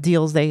doing, what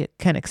deals they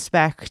can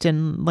expect,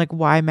 and like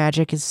why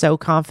Magic is so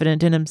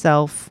confident in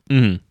himself.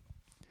 And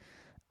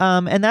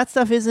that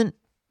stuff isn't,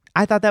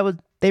 I thought that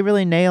they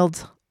really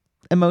nailed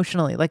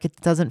emotionally. Like it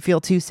doesn't feel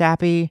too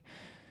sappy.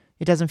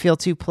 It doesn't feel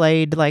too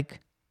played. Like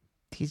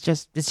it's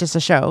just a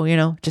show, you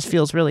know, it just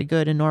feels really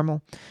good and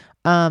normal.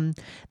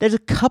 There's a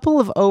couple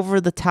of over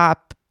the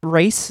top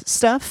race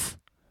stuff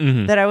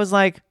that I was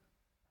like,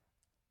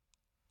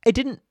 it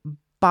didn't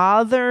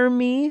bother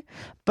me,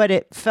 but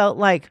it felt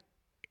like,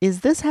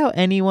 is this how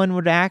anyone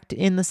would act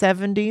in the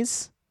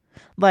 70s?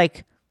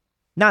 Like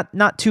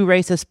not too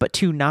racist, but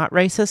too not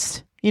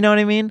racist. You know what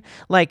I mean?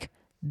 Like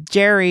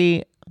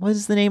Jerry, what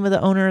is the name of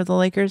the owner of the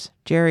Lakers?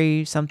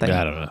 Jerry something.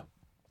 I don't know.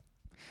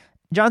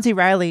 John C.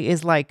 Reilly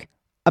is like,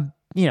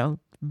 you know,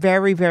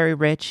 very, very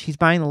rich. He's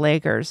buying the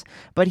Lakers,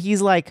 but he's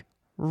like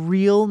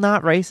real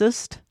not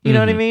racist. You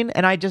know what I mean?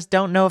 And I just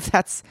don't know if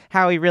that's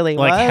how he really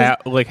was.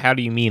 How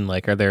do you mean?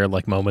 Like, are there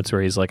like moments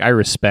where he's like, I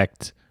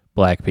respect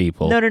black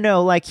people?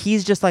 No. Like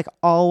he's just like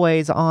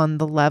always on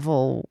the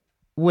level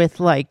with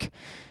like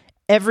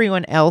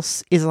everyone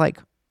else is like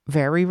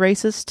very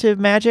racist to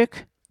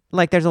Magic.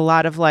 Like there's a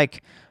lot of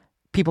like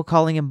people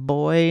calling him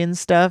boy and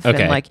stuff.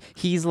 Okay. And like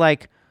he's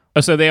like,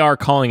 oh, so they are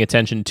calling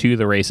attention to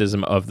the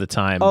racism of the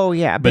time. Oh,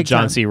 yeah. But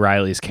John C.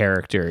 Reilly's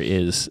character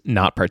is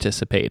not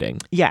participating.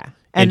 Yeah.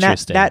 And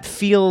that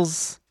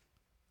feels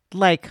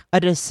like a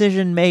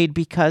decision made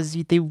because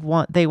they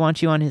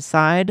want you on his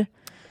side.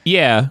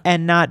 Yeah.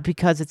 And not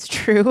because it's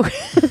true.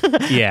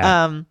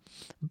 Yeah.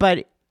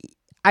 But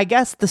I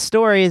guess the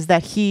story is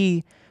that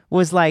he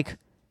was like,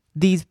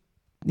 these,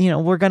 you know,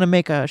 we're going to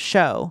make a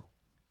show.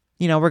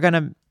 You know, we're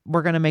going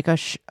to make a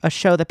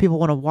show that people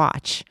want to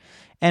watch.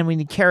 And we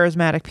need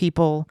charismatic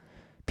people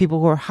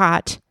who are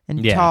hot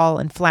and tall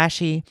and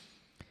flashy.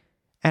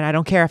 And I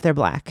don't care if they're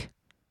black.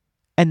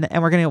 And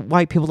we're going to get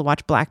white people to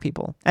watch black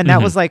people. And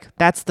that was like,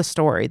 that's the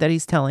story that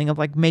he's telling of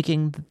like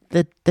making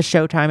the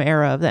Showtime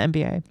era of the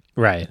NBA.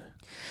 Right.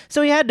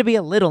 So he had to be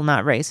a little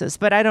not racist,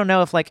 but I don't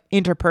know if like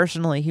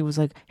interpersonally he was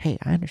like, hey,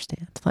 I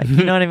understand. Like,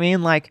 you know what I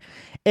mean? Like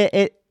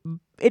it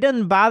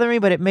doesn't bother me,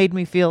 but it made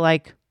me feel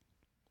like,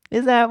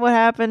 is that what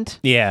happened?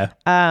 Yeah.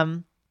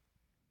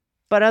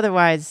 But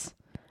otherwise,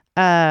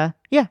 yeah,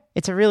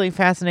 it's a really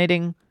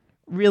fascinating,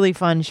 really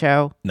fun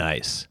show.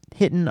 Nice.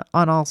 Hitting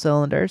on all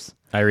cylinders.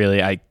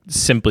 I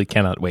simply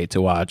cannot wait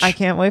to watch. I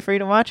can't wait for you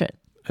to watch it.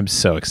 I'm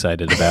so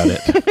excited about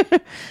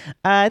it.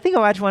 I think I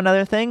watched one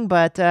other thing,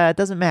 but it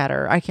doesn't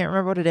matter. I can't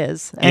remember what it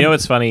is. And you know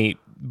what's funny?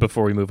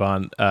 Before we move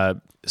on,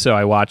 so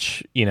I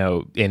watch, you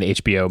know, in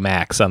HBO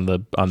Max on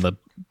the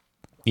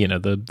you know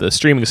the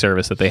streaming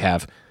service that they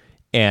have,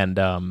 and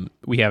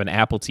we have an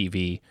Apple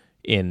TV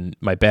in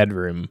my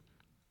bedroom,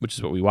 which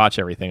is what we watch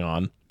everything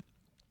on.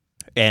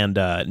 And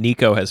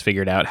Nico has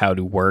figured out how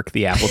to work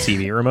the Apple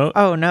TV remote.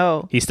 Oh,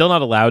 no. He's still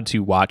not allowed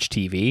to watch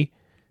TV.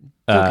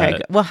 Okay.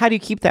 Well, how do you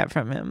keep that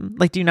from him?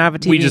 Like, do you not have a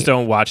TV? We just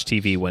don't watch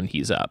TV when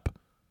he's up.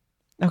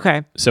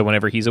 Okay. So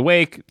whenever he's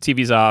awake,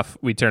 TV's off.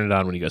 We turn it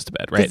on when he goes to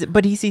bed, right?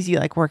 But he sees you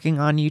like working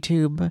on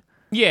YouTube.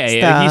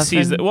 Yeah, he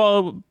sees that.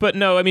 Well, but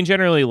no, I mean,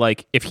 generally,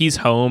 like, if he's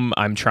home,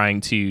 I'm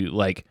trying to,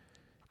 like,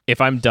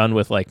 if I'm done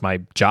with, like, my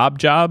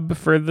job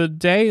for the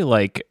day,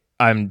 like,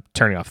 I'm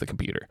turning off the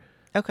computer.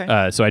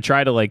 Okay. So I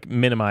try to, like,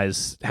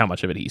 minimize how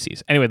much of it he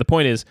sees. Anyway, the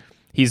point is,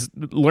 he's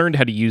learned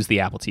how to use the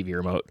Apple TV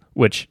remote,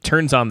 which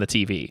turns on the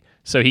TV.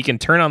 So he can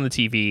turn on the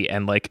TV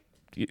and, like,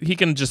 he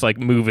can just, like,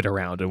 move it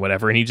around and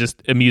whatever, and he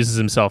just amuses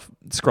himself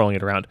scrolling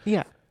it around.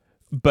 Yeah.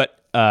 But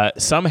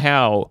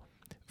somehow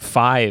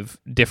 5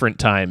 different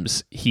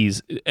times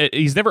he's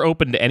never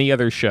opened any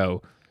other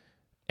show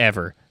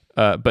ever.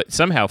 But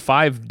somehow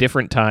 5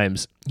 different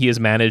times he has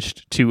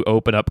managed to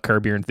open up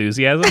Curb Your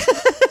Enthusiasm.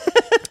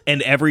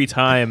 And every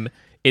time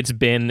it's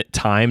been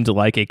timed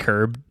like a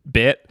Curb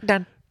bit.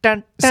 Dun,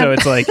 dun, dun. So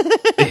it's like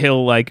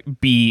he'll like I'll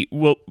be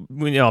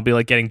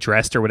like getting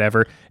dressed or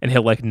whatever, and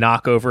he'll like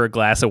knock over a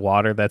glass of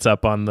water that's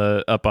up on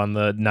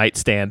the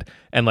nightstand,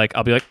 and like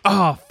I'll be like,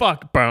 oh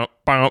fuck, bow,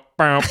 bow,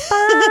 bow.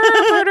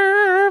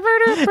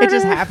 It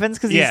just happens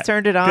because he's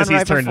turned it on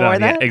right before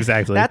that. Yeah,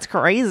 exactly. That's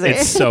crazy.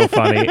 It's so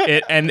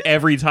funny. And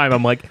every time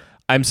I'm like,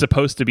 I'm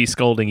supposed to be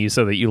scolding you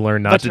so that you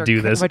learn not to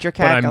do this, but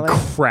I'm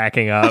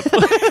cracking up.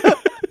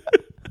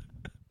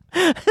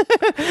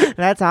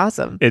 That's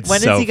awesome. It's when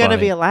so is he going to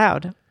funny. be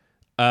allowed?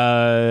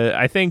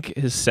 I think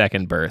his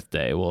 2nd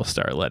birthday we'll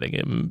start letting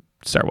him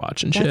start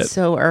watching shit. That's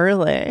so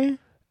early.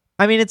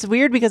 I mean, it's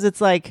weird because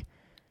it's like,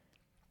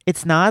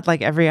 it's not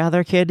like every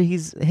other kid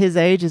his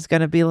age is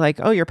going to be like,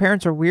 oh, your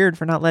parents are weird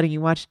for not letting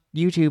you watch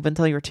YouTube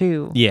until you're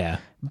 2. Yeah.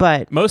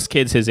 But most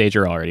kids his age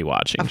are already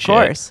watching of shit.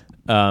 course.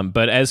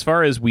 But as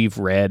far as we've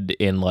read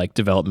in like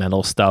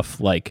developmental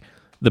stuff, like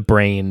the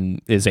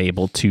brain is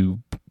able to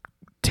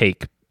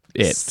take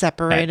it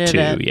separated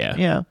at 2,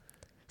 yeah.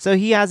 So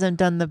he hasn't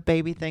done the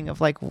baby thing of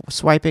like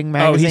swiping Oh,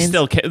 magazines. he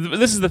still can.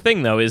 This is the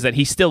thing though, is that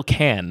he still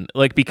can,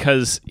 like,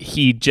 because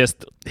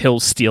he'll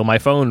steal my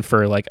phone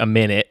for like a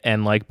minute,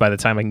 and like by the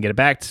time I can get it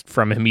back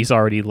from him, he's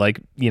already like,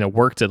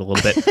 worked it a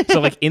little bit. So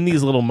like in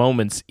these little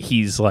moments,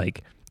 he's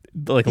like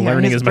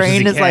learning as much as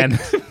he can.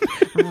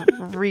 Like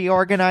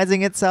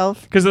reorganizing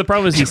itself. Because the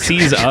problem is he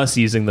sees us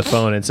using the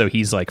phone, and so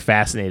he's like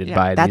fascinated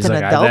by it. That's He's an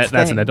like, adult thing.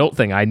 That's an adult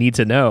thing. I need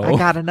to know. I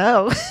gotta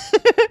know.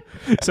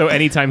 So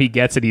anytime he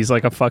gets it, he's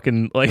like a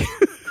fucking like,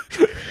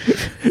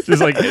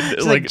 just like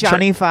It's like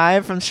Johnny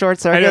Five from Short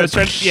Circuit. I know.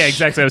 Exactly.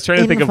 I was trying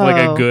to think of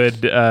like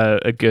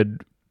a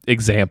good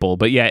example,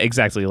 but yeah,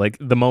 exactly. Like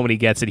the moment he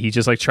gets it, he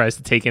just like tries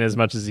to take in as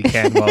much as he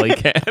can while he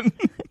can.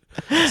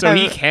 So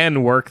he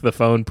can work the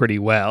phone pretty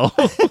well.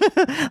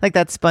 Like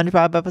that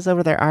SpongeBob episode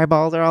where their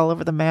eyeballs are all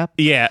over the map.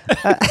 Yeah.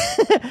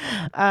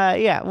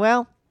 Yeah.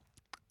 Well,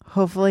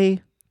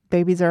 hopefully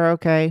babies are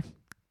okay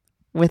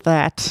with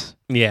that.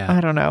 Yeah.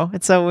 I don't know.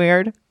 It's so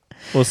weird.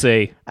 We'll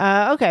see.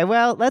 Okay.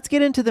 Well, let's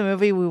get into the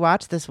movie we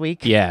watched this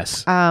week.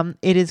 Yes.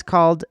 It is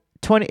called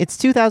It's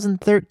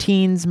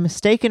 2013's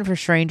Mistaken for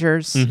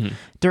Strangers,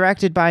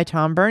 directed by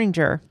Tom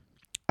Berninger.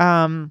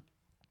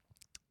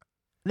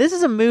 This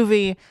is a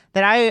movie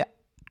that I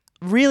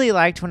really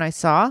liked when I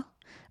saw.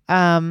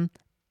 I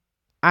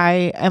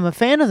am a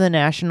fan of The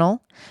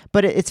National,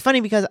 but it's funny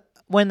because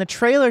when the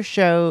trailer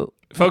show...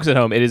 Folks at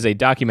home, it is a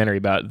documentary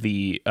about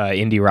the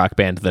indie rock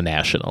band The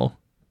National.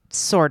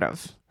 Sort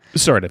of,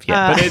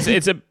 yeah. But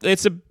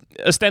it's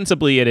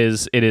ostensibly it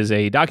is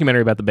a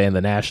documentary about the band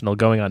The National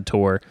going on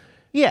tour.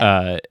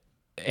 Yeah.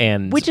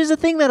 And which is a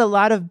thing that a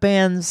lot of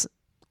bands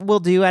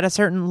will do at a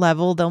certain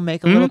level. They'll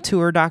make a little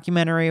tour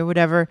documentary or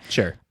whatever.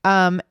 Sure.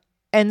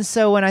 And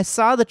so when I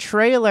saw the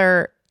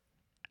trailer...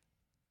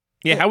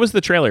 Yeah, how was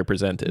the trailer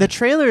presented? The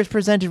trailer is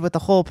presented with the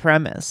whole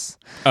premise.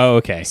 Oh,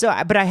 okay. So,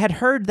 but I had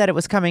heard that it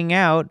was coming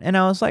out, and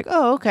I was like,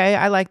 oh, okay,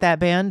 I like that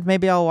band.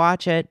 Maybe I'll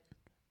watch it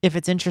if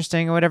it's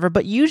interesting or whatever.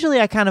 But usually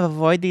I kind of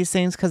avoid these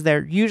things because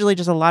they're usually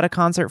just a lot of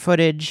concert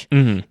footage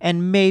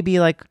and maybe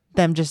like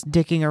them just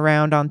dicking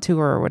around on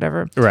tour or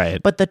whatever.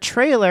 Right. But the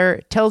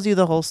trailer tells you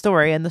the whole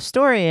story, and the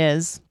story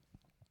is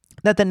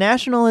that The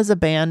National is a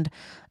band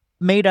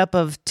made up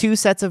of 2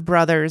 sets of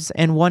brothers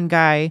and one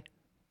guy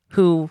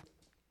who...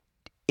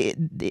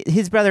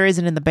 his brother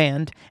isn't in the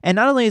band, and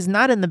not only is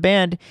not in the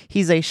band,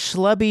 he's a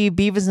schlubby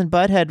Beavis and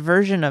Butthead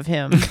version of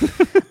him,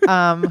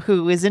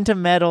 who is into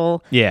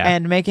metal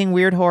and making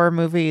weird horror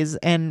movies,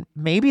 and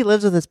maybe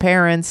lives with his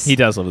parents. He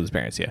does live with his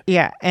parents, yeah.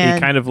 Yeah, and he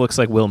kind of looks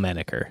like Will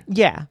Menaker.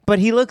 Yeah, but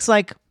he looks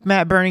like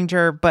Matt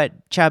Berninger, but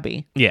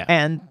chubby. Yeah,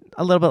 and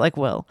a little bit like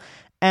Will,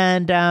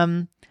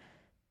 and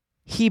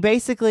he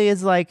basically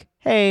is like,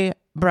 "Hey,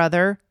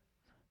 brother,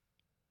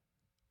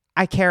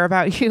 I care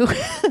about you.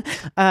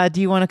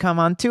 Do you want to come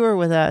on tour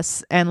with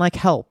us and like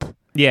help?"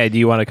 Yeah, do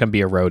you want to come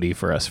be a roadie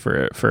for us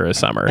for a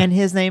summer? And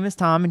his name is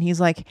Tom, and he's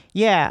like,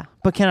 yeah,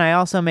 but can I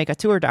also make a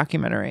tour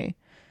documentary?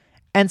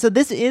 And so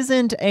this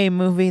isn't a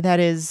movie that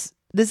is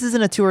this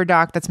isn't a tour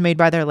doc that's made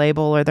by their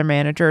label or their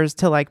managers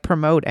to like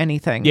promote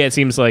anything. Yeah, it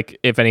seems like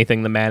if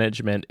anything, the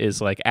management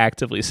is like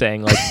actively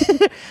saying like,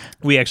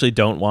 we actually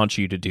don't want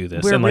you to do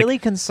this. We're and really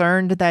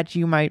concerned that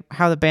you might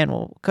how the band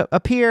will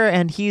appear,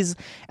 and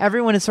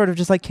everyone is sort of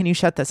just like, can you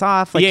shut this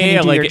off? Like, can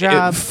you do like your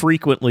job?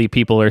 Frequently,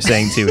 people are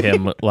saying to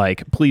him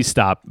like, please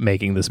stop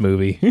making this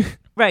movie.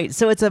 Right.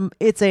 So it's a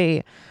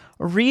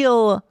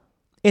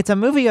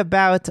movie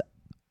about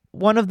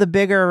one of the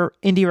bigger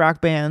indie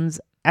rock bands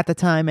at the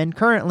time, and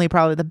currently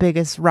probably the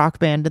biggest rock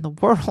band in the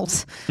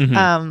world,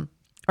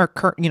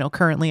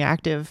 currently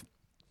active.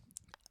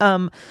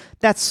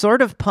 That's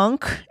sort of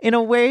punk in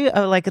a way,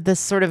 like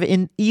this sort of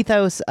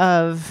ethos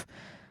of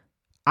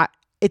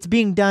it's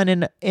being done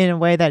in a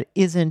way that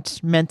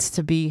isn't meant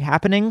to be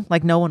happening.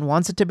 Like no one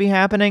wants it to be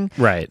happening.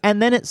 Right.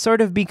 And then it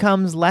sort of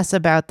becomes less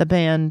about the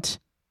band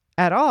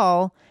at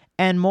all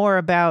and more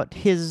about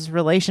his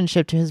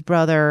relationship to his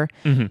brother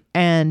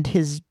and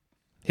his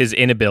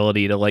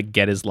inability to like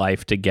get his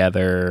life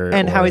together,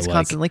 and how he's like,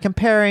 constantly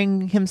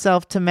comparing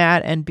himself to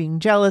Matt and being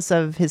jealous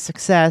of his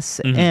success.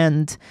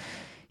 And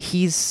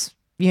he's,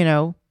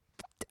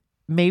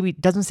 maybe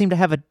doesn't seem to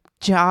have a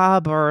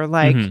job or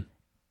like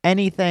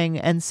anything.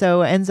 And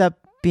so ends up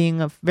being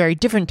a very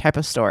different type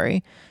of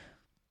story.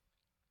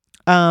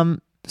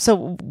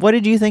 So what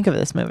did you think of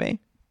this movie?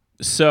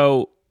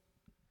 So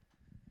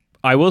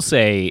I will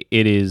say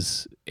it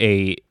is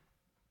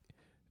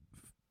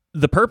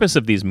the purpose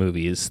of these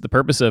movies, the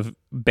purpose of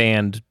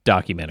band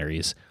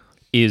documentaries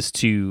is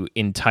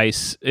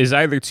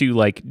either to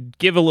like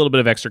give a little bit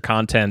of extra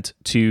content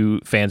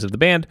to fans of the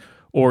band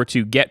or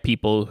to get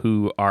people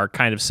who are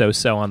kind of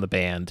so-so on the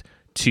band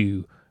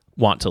to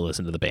want to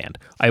listen to the band.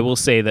 I will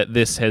say that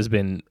this has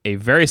been a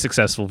very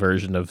successful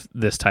version of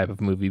this type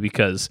of movie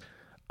because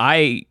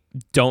I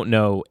don't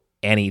know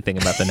anything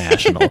about the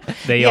National.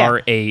 They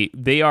are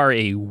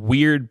a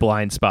weird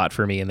blind spot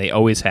for me, and they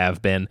always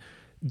have been.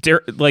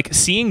 Like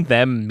seeing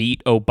them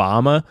meet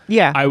Obama,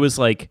 I was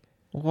like,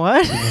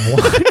 what?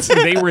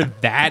 They were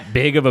that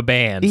big of a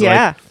band.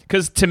 Yeah.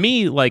 Because to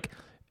me, like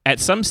at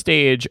some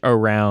stage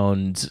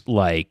around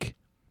like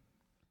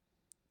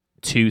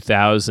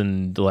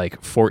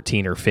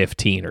 2014 or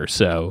 15 or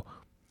so,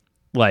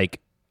 like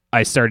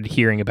I started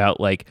hearing about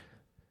like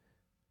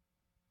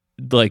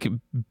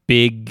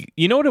big,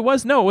 you know what it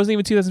was? No, it wasn't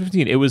even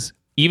 2015. It was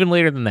even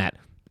later than that.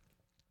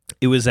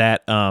 It was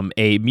at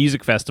a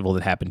music festival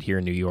that happened here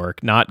in New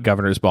York, not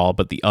Governor's Ball,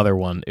 but the other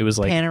one. It was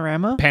like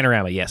Panorama?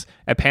 Panorama, yes.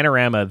 At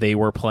Panorama, they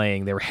were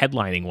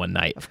headlining one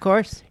night. Of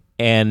course.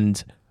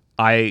 And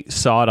I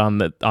saw it on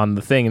the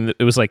thing, and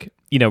it was like,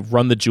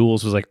 Run the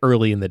Jewels was like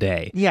early in the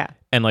day. Yeah.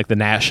 And like the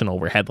National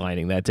were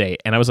headlining that day.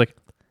 And I was like,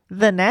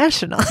 The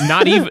National.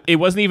 it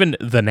wasn't even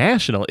the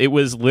National. It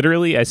was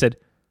literally, I said,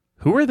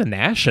 who are the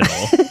National?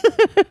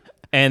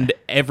 And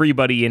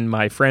everybody in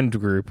my friend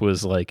group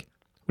was like,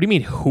 what do you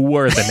mean, who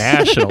are the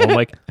National? I'm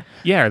like,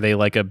 yeah, are they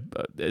like are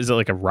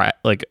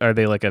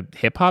they like a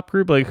hip hop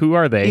group? Like, who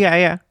are they?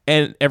 Yeah.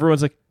 And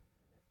everyone's like,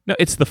 no,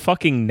 it's the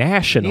fucking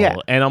National. Yeah.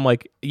 And I'm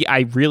like, yeah,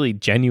 I really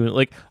genuinely,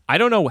 like, I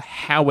don't know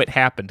how it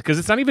happened because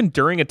it's not even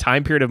during a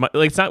time period of my,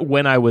 like, it's not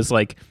when I was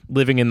like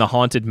living in the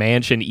haunted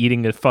mansion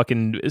eating a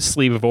fucking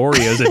sleeve of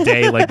Oreos a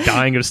day, like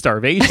dying of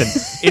starvation.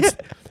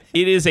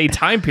 It is a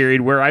time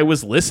period where I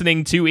was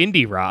listening to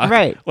indie rock.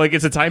 Right. Like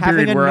it's a time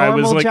Having period a where I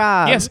was normal like,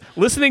 job. yes,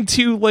 listening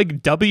to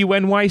like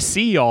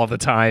WNYC all the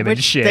time Which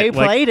and shit. they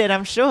Like, played it,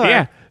 I'm sure.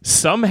 yeah.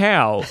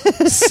 Somehow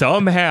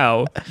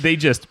they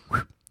just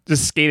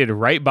skated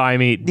right by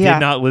me, did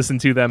not listen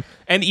to them.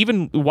 And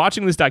even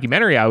watching this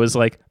documentary, I was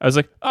like,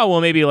 oh,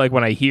 well, maybe like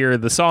when I hear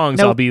the songs,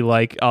 Nope. I'll be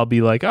like,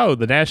 oh,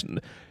 the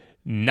National.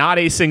 Not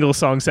a single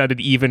song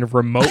sounded even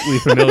remotely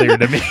familiar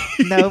to me.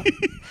 Nope.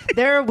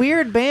 They're a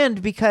weird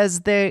band because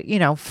they,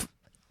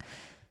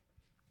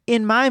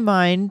 in my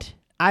mind,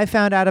 I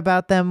found out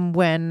about them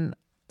when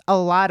a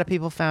lot of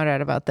people found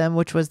out about them,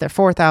 which was their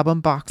fourth album,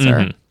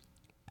 Boxer.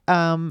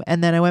 And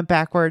then I went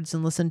backwards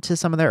and listened to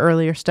some of their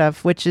earlier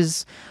stuff, which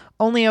is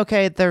only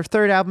okay. Their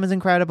third album is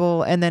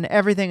incredible. And then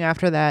everything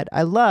after that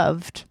I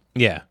loved.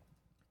 Yeah.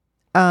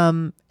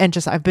 And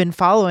just, I've been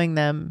following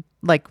them,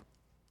 like,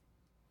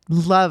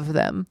 love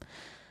them.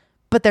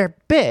 But they're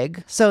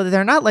big, so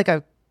they're not like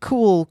a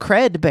cool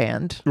cred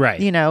band.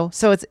 Right.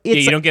 So it's Yeah,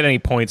 you don't get any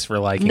points for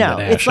liking the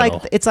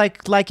National. it's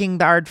like liking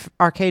the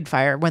Arcade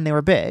Fire when they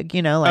were big,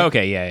 like,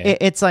 okay, yeah.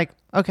 it's like,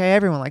 okay,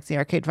 everyone likes the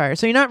Arcade Fire.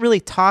 So you're not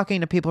really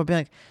talking to people being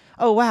like,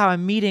 oh, wow,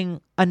 I'm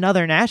meeting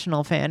another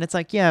National fan. It's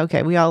like, yeah,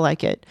 okay, we all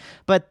like it.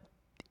 But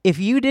if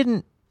you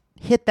didn't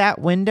hit that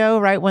window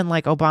right when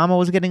like Obama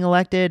was getting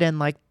elected and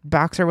like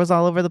Boxer was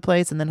all over the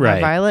place and then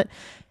Right. Violet,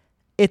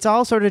 it's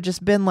all sort of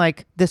just been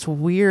like this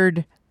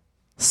weird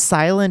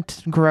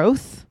silent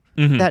growth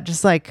that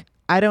just like,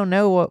 I don't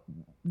know what,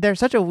 they're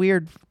such a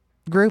weird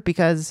group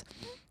because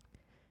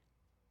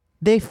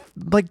they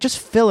like just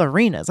fill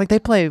arenas. Like they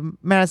play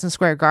Madison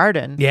Square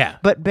Garden. Yeah.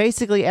 But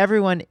basically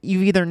everyone,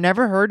 you've either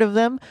never heard of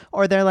them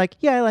or they're like,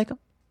 yeah, I like them.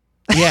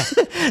 Yeah,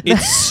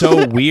 it's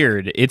so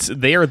weird.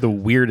 They are the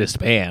weirdest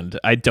band.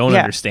 I don't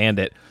understand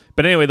it.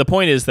 But anyway, the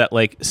point is that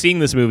like seeing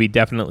this movie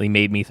definitely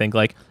made me think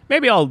like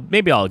maybe I'll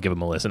give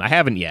them a listen. I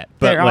haven't yet,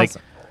 but They're like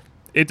awesome.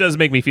 It does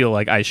make me feel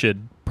like I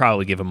should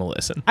probably give them a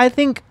listen. I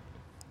think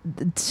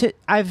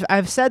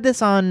I've said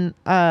this on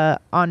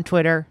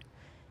Twitter,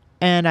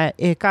 and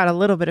it got a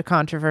little bit of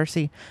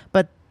controversy.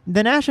 But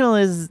The National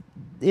is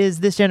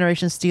this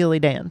generation's Steely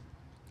Dan.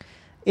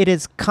 It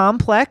is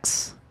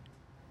complex,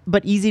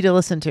 but easy to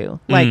listen to.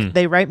 Like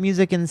they write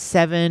music in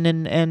 7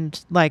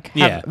 and like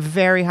have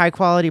very high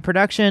quality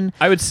production.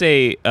 I would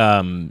say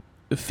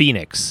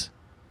Phoenix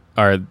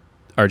are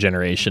our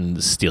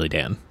generation's Steely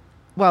Dan.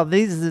 Well,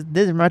 these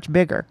are much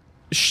bigger.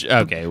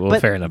 Okay, well,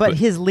 fair enough. But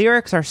his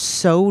lyrics are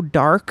so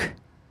dark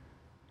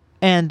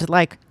and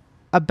like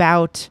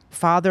about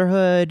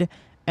fatherhood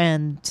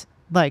and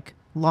like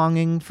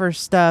longing for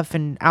stuff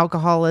and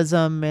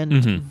alcoholism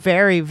and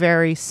very,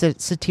 very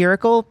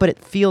satirical, but it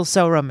feels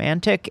so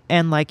romantic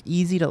and like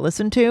easy to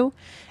listen to.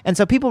 And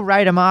so people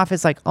write him off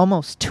as like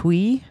almost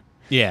twee.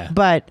 Yeah.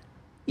 But,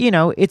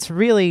 it's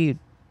really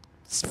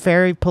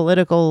very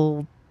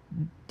political,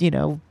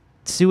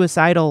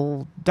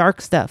 suicidal,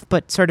 dark stuff,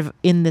 but sort of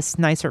in this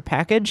nicer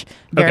package,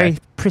 very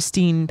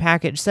pristine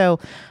package. So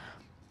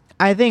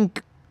I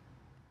think,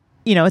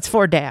 it's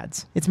for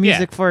dads. It's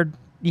music for,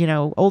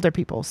 older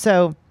people.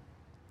 So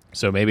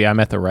maybe I'm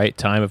at the right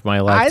time of my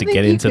life to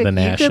get into the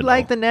National. You could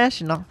like the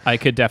National. I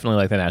could definitely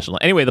like the National.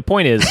 Anyway, the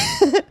point is,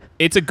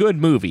 it's a good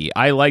movie.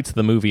 I liked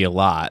the movie a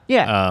lot.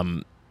 Yeah.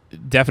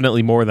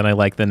 Definitely more than I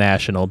like the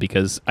National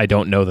because I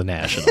don't know the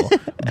National.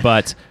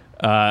 But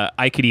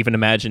I could even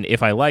imagine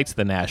if I liked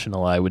the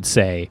National, I would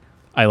say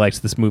I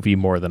liked this movie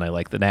more than I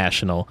like the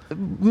National.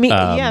 Me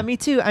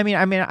too. I mean,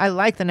 I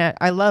like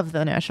I love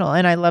the National,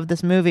 and I love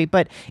this movie,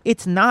 but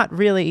it's not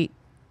really.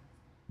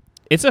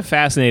 It's a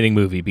fascinating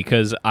movie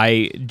because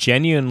I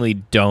genuinely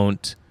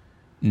don't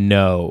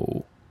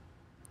know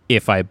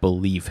if I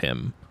believe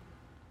him.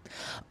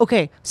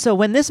 Okay, so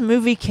when this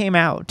movie came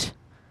out,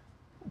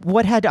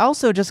 what had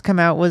also just come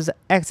out was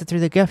Exit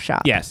Through the Gift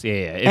Shop. Yes, yeah.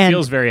 It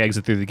feels very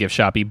Exit Through the Gift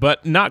Shoppy,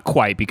 but not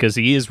quite because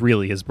he is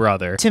really his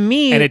brother. To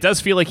me, and it does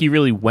feel like he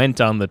really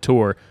went on the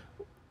tour.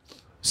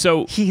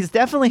 So he's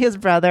definitely his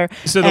brother.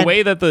 So the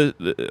way that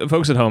the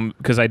folks at home,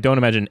 because I don't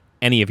imagine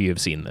any of you have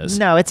seen this.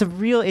 No, it's a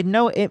real.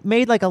 It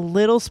made like a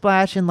little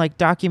splash in like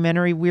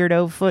documentary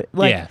weirdo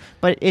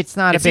but it's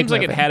not. It seems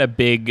like it had a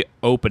big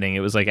opening. It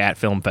was like at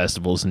film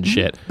festivals and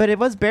shit. But it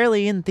was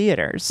barely in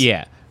theaters.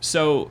 Yeah.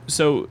 So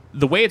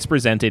the way it's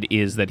presented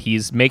is that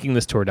he's making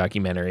this tour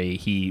documentary.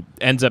 He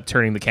ends up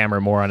turning the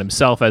camera more on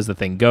himself as the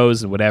thing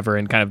goes and whatever,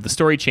 and kind of the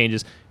story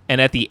changes.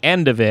 And at the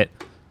end of it,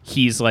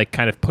 he's like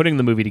kind of putting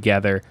the movie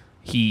together.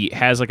 He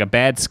has like a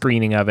bad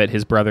screening of it.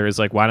 His brother is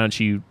like, why don't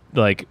you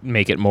like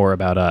make it more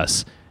about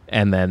us?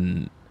 And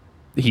then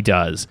he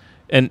does.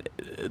 And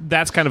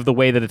that's kind of the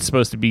way that it's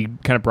supposed to be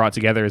kind of brought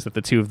together, is that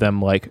the two of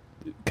them like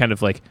kind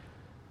of like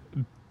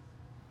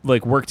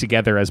work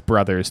together as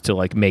brothers to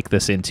like make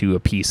this into a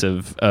piece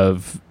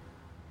of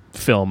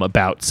film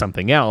about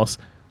something else.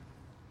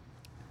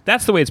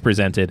 That's the way it's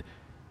presented.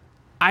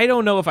 I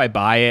don't know if I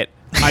buy it.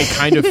 I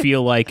kind of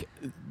feel like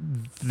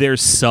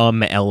there's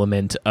some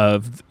element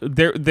of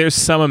there's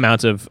some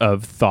amount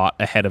of thought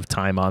ahead of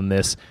time on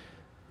this.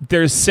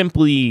 There's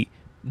simply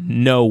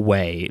no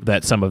way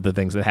that some of the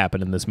things that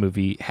happened in this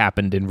movie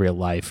happened in real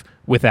life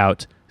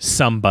without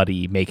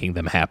somebody making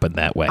them happen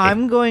that way.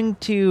 I'm going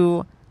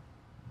to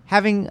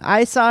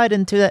I saw it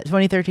in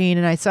 2013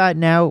 and I saw it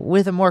now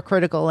with a more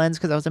critical lens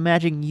because I was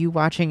imagining you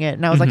watching it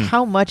and I was like,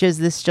 how much is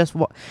this just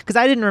because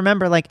I didn't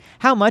remember like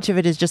how much of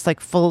it is just like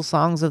full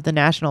songs of the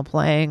National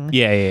playing.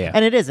 Yeah.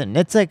 And it isn't.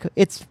 It's like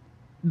it's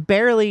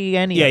barely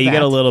any. Yeah, of you that.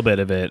 get a little bit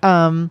of it.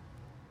 And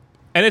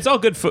it's all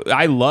good.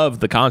 I love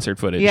the concert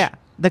footage. Yeah.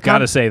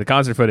 Gotta say, the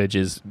concert footage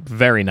is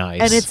very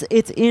nice. And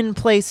it's in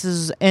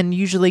places and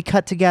usually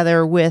cut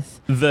together with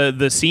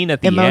the scene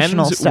at the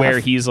emotional end stuff. where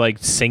he's like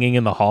singing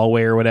in the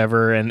hallway or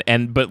whatever, and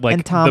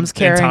Tom is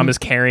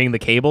carrying the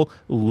cable.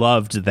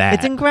 Loved that.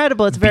 It's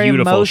incredible. It's very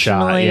beautiful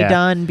emotionally shot, yeah.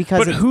 done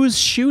because. But who's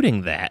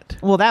shooting that?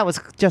 Well, that was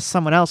just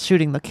someone else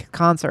shooting the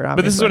concert. Obviously.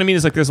 But this is what I mean.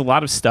 Is like there's a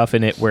lot of stuff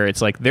in it where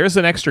it's like there's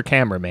an extra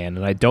cameraman,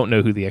 and I don't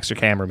know who the extra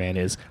cameraman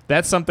is.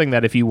 That's something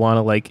that if you want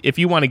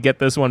to get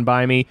this one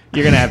by me,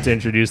 you're gonna have to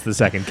introduce the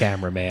second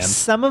cameraman.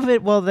 Some of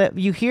it,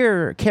 you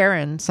hear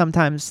Karen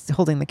sometimes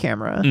holding the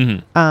camera.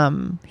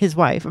 His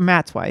wife,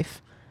 Matt's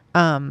wife.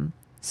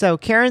 So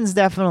Karen's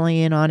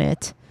definitely in on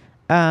it.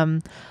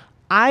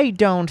 I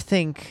don't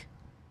think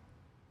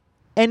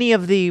any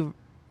of the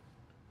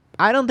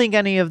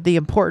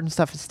important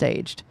stuff is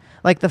staged.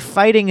 Like the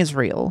fighting is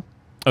real.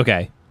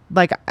 Okay.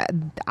 Like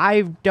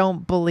I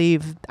don't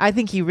believe. I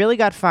think he really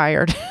got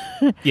fired.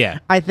 Yeah.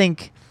 I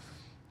think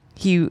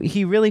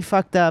he really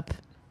fucked up.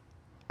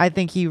 I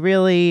think he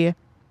really.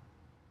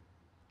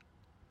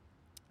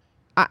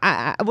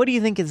 What do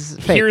you think is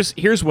fake?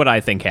 Here's what I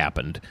think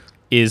happened.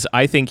 Is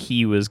I think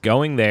he was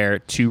going there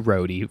to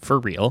roadie for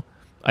real.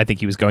 I think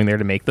he was going there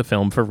to make the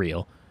film for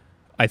real.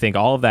 I think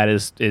all of that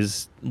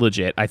is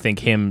legit. I think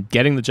him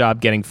getting the job,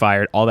 getting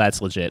fired, all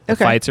that's legit. The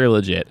fights are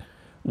legit.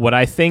 What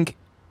I think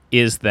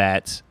is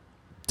that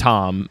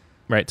Tom,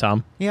 right,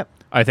 Tom? Yep.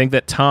 I think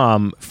that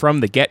Tom,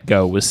 from the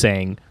get-go, was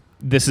saying,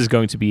 this is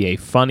going to be a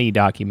funny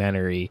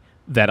documentary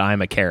that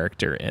I'm a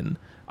character in.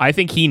 I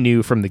think he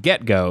knew from the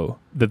get-go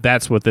that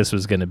that's what this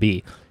was going to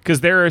be. Because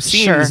there are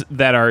scenes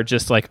that are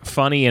just, like,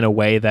 funny in a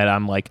way that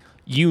I'm like,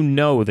 you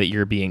know that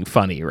you're being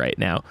funny right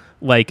now.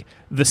 Like,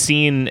 the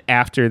scene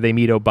after they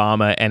meet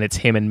Obama and it's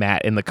him and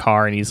Matt in the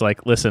car, and he's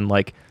like, listen,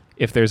 like,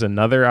 if there's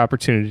another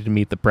opportunity to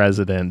meet the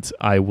president,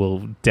 I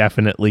will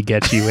definitely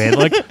get you in.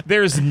 Like,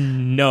 there's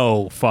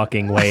no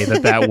fucking way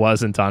that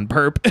wasn't on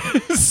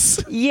purpose.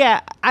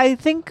 Yeah, I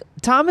think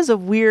Tom is a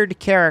weird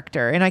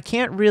character, and I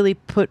can't really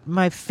put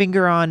my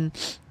finger on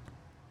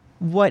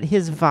what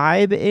his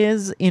vibe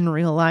is in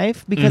real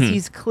life, because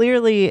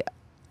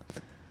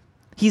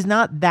he's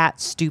not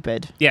that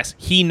stupid. Yes,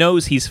 he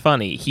knows he's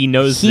funny. He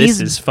knows this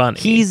is funny.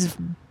 He's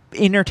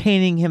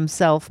entertaining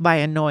himself by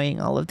annoying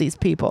all of these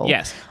people.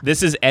 Yes,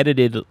 this is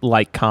edited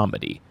like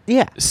comedy.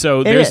 Yeah.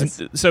 So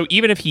so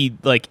even if he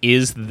like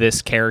is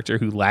this character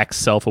who lacks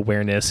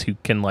self-awareness, who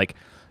can like,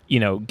 you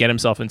know, get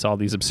himself into all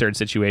these absurd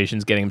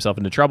situations, getting himself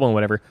into trouble and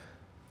whatever,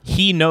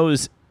 he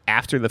knows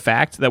after the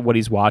fact that what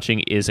he's watching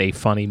is a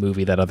funny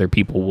movie that other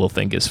people will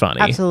think is funny.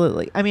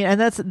 Absolutely. I mean,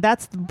 and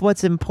that's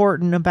what's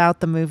important about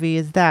the movie,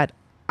 is that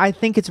I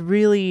think it's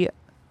really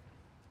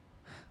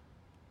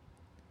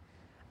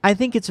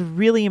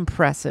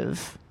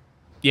impressive.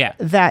 Yeah.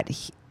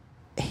 That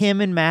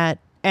him and Matt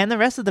and the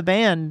rest of the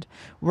band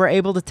were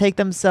able to take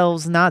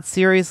themselves not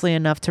seriously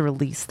enough to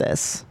release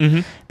this.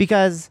 Mm-hmm.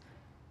 Because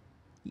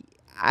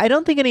I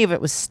don't think any of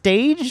it was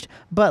staged,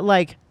 but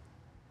like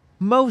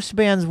most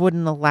bands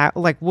wouldn't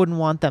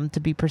want them to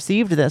be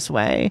perceived this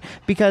way,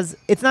 because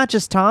it's not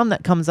just Tom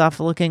that comes off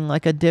looking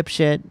like a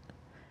dipshit.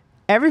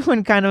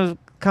 Everyone kind of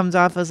comes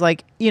off as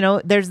like, you know,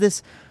 there's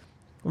this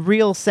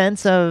real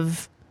sense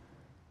of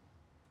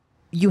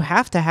you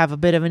have to have a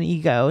bit of an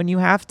ego and you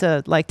have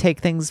to like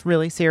take things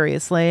really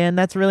seriously, and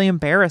that's really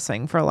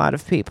embarrassing for a lot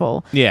of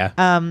people. Yeah.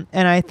 And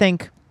I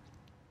think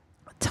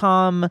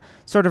Tom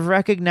sort of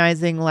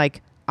recognizing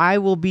like, I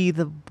will be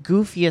the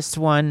goofiest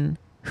one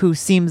who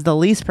seems the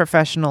least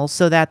professional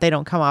so that they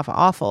don't come off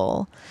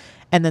awful,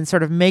 and then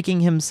sort of making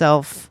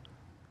himself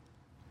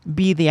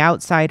be the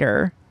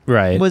outsider,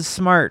 right, was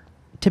smart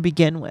to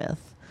begin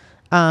with.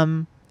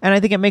 And I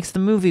think it makes the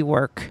movie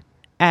work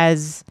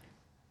as,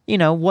 you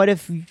know, what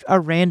if a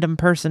random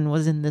person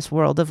was in this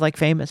world of like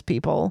famous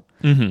people?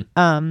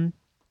 Mm-hmm.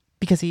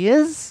 Because he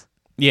is.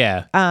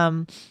 Yeah.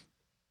 And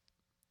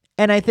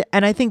I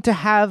think to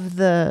have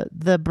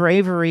the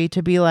bravery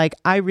to be like,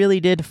 I really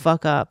did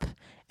fuck up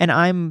and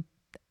I'm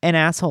an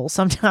asshole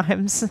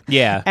sometimes.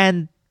 Yeah.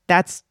 And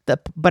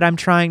but I'm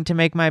trying to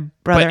make my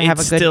brother have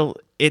a good.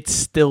 It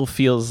still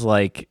feels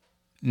like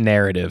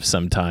narrative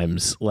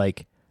sometimes.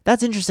 Like,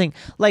 that's interesting.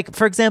 Like,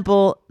 for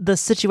example, the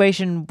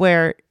situation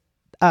where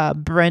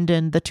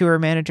Brendan, the tour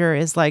manager,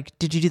 is like,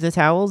 did you do the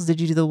towels?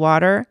 Did you do the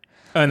water?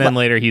 And then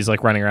later he's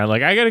like running around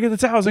like, I gotta get the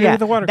towels, I gotta get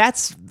the water.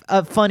 That's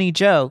a funny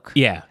joke.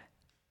 Yeah.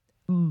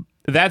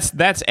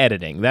 That's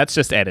editing. That's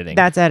just editing.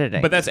 That's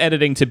editing. But that's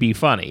editing to be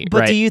funny.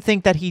 But right? do you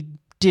think that he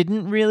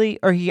didn't really,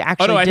 or he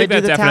actually did I think do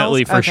that the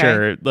definitely towels? for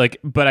sure. Like,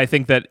 but I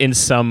think that in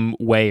some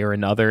way or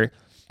another,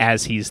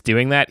 as he's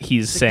doing that,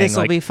 he's saying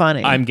this'll like, be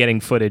funny. I'm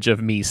getting footage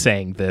of me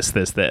saying this.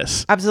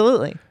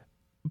 Absolutely.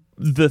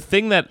 The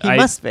thing that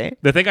must be.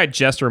 The thing I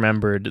just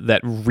remembered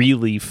that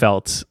really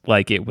felt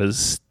like it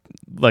was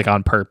like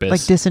on purpose.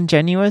 Like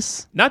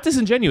disingenuous? Not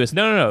disingenuous.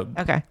 No.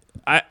 Okay.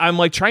 I'm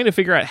like trying to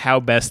figure out how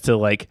best to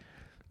like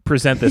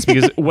present this,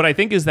 because what I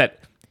think is that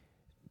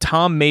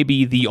Tom may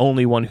be the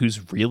only one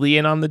who's really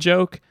in on the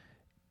joke,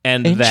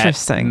 and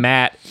that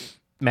Matt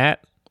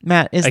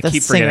is the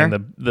singer.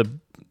 Forgetting the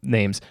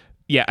names.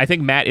 Yeah, I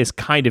think Matt is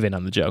kind of in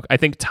on the joke. I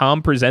think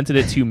Tom presented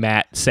it to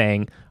Matt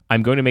saying,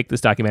 I'm going to make this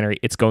documentary.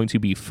 It's going to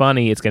be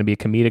funny. It's going to be a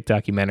comedic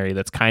documentary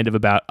that's kind of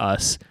about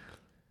us.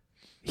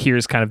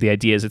 Here's kind of the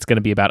ideas. It's going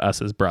to be about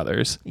us as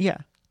brothers. Yeah.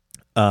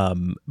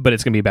 But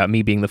it's going to be about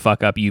me being the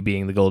fuck up, you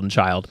being the golden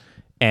child.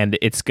 And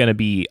it's going to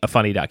be a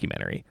funny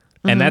documentary.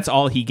 Mm-hmm. And that's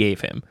all he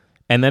gave him.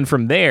 And then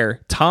from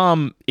there,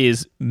 Tom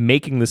is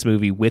making this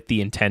movie with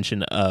the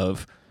intention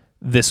of,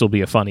 this will be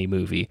a funny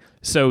movie.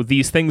 So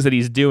these things that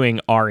he's doing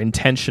are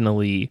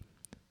intentionally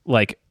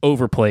like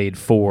overplayed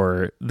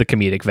for the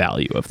comedic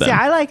value of them. See,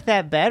 I like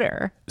that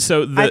better.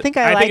 So I think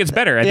it's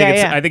better.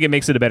 I think it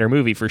makes it a better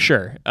movie for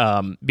sure.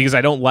 Because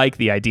I don't like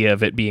the idea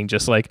of it being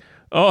just like,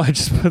 oh, I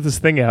just put this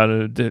thing out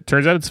and it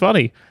turns out it's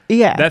funny.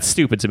 Yeah. That's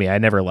stupid to me. I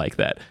never like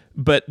that.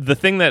 But the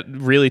thing that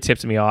really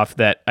tipped me off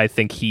that I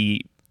think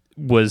he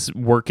was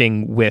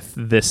working with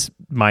this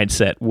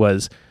mindset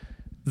was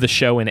the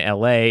show in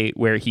LA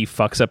where he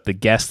fucks up the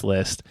guest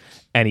list,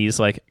 and he's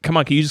like, come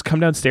on, can you just come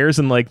downstairs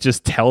and like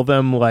just tell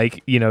them,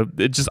 like, you know,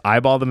 just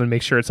eyeball them and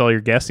make sure it's all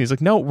your guests? And he's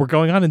like, no, we're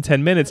going on in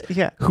 10 minutes.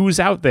 Yeah. Who's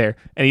out there?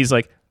 And he's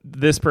like,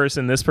 this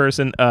person,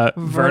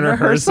 Werner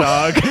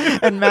Herzog.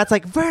 And Matt's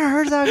like, Werner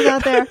Herzog's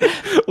out there.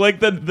 Like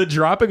the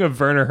dropping of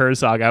Werner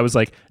Herzog, I was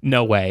like,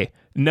 no way,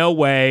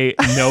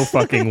 no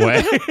fucking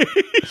way.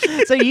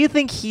 So you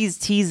think he's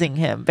teasing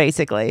him,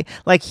 basically?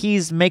 Like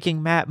he's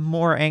making Matt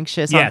more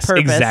anxious on purpose? Yes,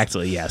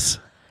 exactly, yes.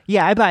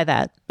 Yeah, I buy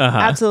that.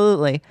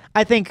 Absolutely.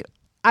 I think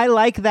I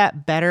like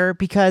that better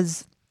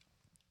because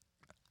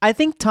I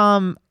think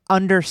Tom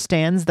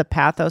understands the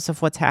pathos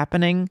of what's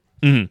happening,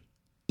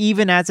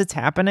 even as it's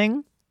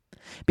happening,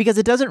 because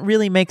it doesn't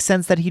really make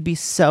sense that he'd be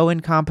so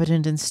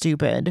incompetent and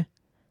stupid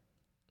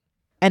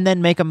and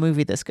then make a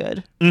movie this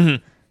good.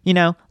 You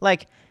know,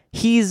 like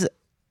he's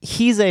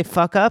a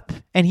fuck up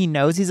and he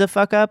knows he's a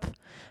fuck up,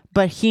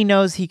 but he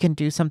knows he can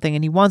do something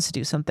and he wants to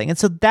do something. And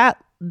so that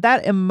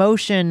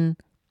emotion,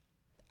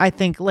 I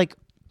think, like,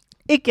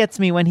 it gets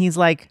me when he's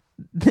like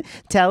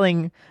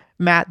telling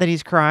Matt that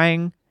he's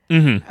crying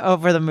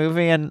over the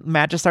movie and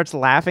Matt just starts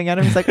laughing at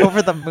him. He's like,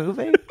 over the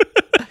movie?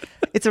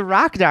 It's a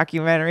rock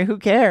documentary. Who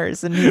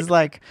cares? And he's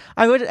like,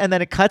 I would. And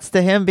then it cuts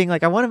to him being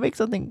like, I want to make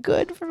something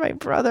good for my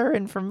brother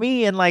and for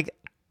me. And like,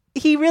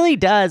 he really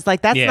does.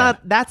 Like, that's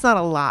not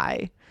a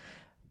lie.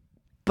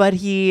 But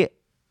he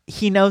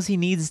knows he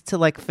needs to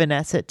like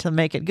finesse it to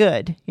make it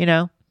good, you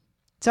know?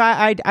 So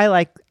I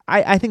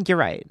think you're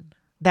right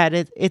that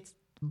it's,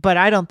 but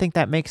I don't think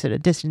that makes it a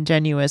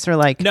disingenuous or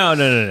like. No.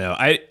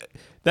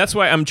 That's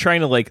why I'm trying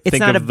to like think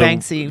not of a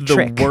Banksy the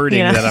trick, wording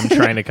you know? that I'm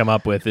trying to come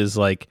up with is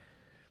like,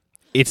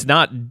 it's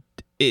not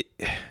it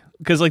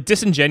because like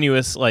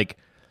disingenuous like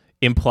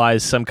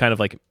implies some kind of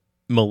like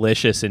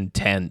malicious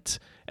intent,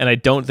 and I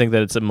don't think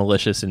that it's a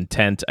malicious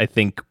intent. I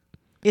think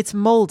it's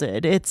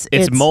molded. It's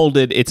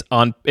molded.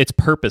 It's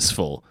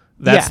purposeful.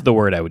 That's the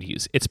word I would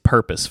use. It's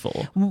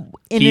purposeful.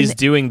 He's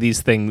doing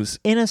these things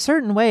in a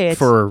certain way. It's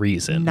for a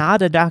reason.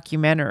 Not a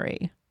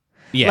documentary.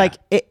 Yeah,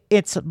 like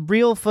it's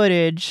real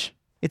footage.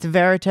 It's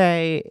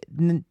verite.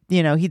 You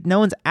know, no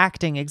one's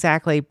acting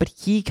exactly, but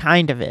he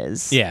kind of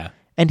is. Yeah.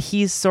 And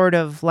he's sort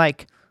of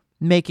like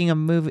making a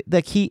movie.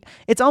 Like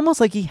it's almost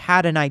like he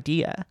had an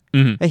idea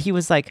that he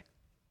was like,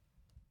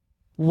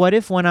 what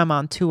if when I'm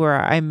on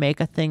tour, I make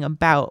a thing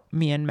about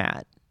me and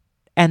Matt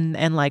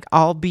and like,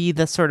 I'll be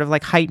the sort of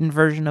like heightened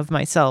version of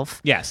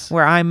myself. Yes.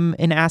 Where I'm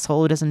an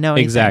asshole who doesn't know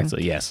anything.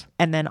 Exactly. Yes.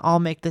 And then I'll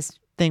make this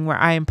thing where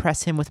I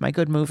impress him with my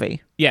good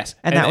movie. Yes.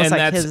 And that was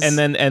like his. And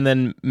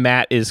then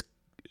Matt is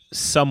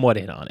somewhat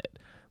in on it.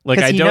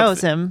 Like he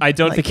knows him. I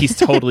don't think he's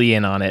totally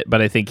in on it,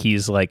 but I think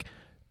he's like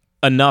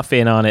enough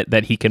in on it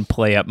that he can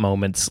play up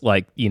moments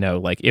like, you know,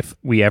 like if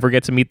we ever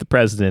get to meet the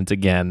president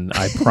again,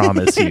 I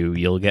promise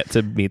you'll get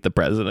to meet the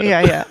president.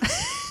 Yeah.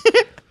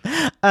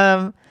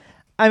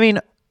 I mean,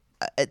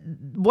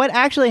 what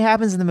actually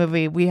happens in the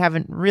movie we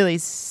haven't really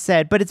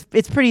said, but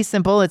it's pretty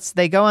simple.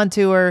 They go on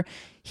tour.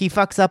 He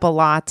fucks up a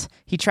lot.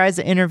 He tries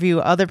to interview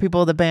other people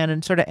of the band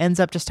and sort of ends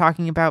up just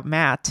talking about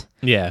Matt.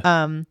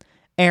 Yeah.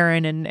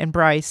 Aaron and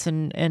Bryce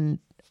and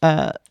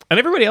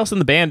everybody else in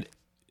the band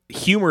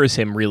humors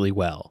him really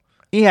well.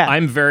 Yeah.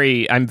 I'm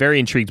very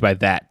intrigued by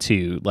that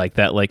too. Like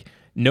that, like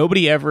the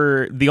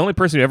only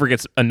person who ever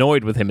gets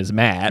annoyed with him is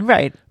Matt.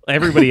 Right.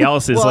 Everybody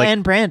else is like,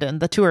 and Brandon,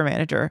 the tour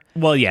manager.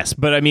 Well, yes,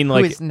 but I mean,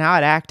 like, who is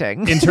not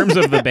acting. In terms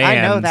of the band,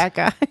 I know that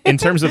guy. In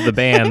terms of the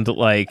band,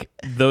 like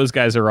those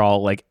guys are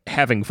all like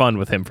having fun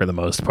with him for the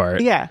most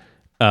part. Yeah.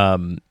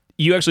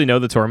 You actually know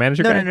the tour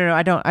manager? No,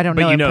 I don't but know.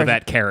 But you know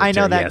that character. I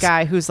know that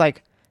guy who's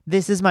like,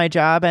 this is my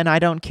job, and I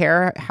don't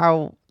care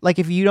how. Like,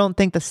 if you don't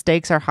think the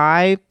stakes are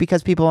high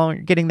because people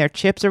aren't getting their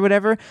chips or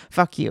whatever,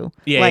 fuck you.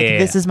 Yeah, like,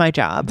 this is my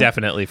job.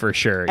 Definitely, for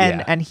sure.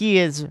 And he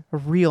is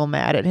real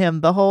mad at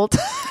him the whole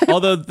time.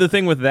 Although the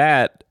thing with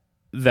that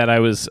I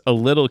was a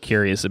little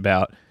curious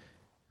about,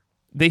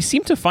 they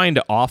seem to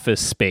find office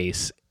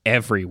space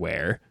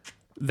everywhere.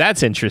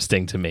 That's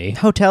interesting to me.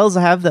 Hotels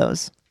have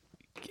those.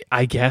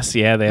 I guess,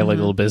 yeah. They have like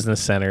little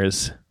business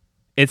centers.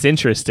 It's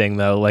interesting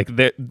though. Like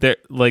they're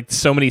like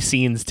so many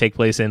scenes take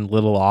place in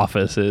little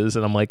offices,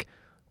 and I'm like,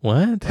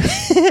 what?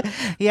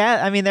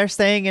 Yeah, I mean, they're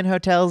staying in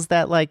hotels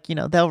that, like, you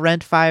know, they'll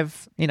rent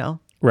 5, you know.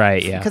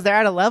 Right, yeah. Because they're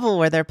at a level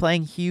where they're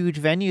playing huge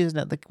venues.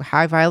 And the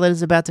High Violet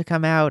is about to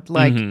come out.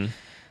 Like,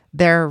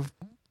 they're,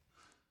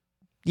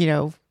 you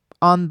know,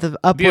 on the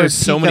upward. There's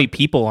so many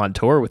people on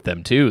tour with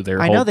them, too.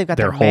 I know they've got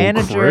their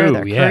manager, crew,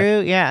 their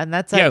crew. Yeah, and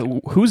that's like... Yeah,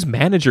 whose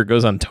manager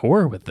goes on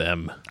tour with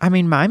them? I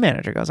mean, my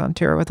manager goes on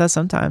tour with us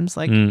sometimes.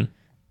 Like,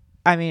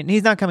 I mean,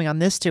 he's not coming on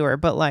this tour,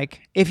 but,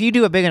 like, if you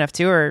do a big enough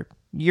tour...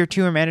 your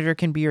tour manager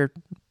can be your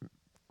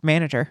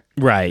manager.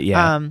 Right,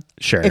 yeah.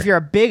 Sure. If you're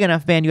a big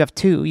enough band, you have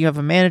two. You have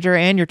a manager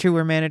and your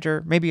tour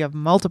manager. Maybe you have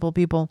multiple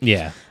people.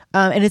 Yeah.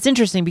 And it's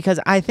interesting because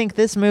I think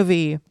this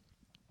movie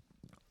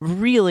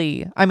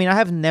really, I mean, I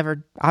have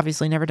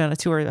obviously never done a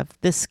tour of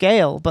this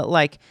scale, but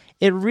like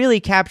it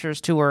really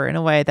captures tour in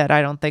a way that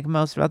I don't think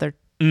most other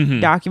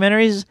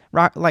documentaries,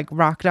 rock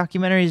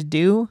documentaries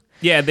do.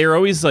 Yeah, they're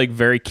always like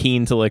very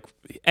keen to like,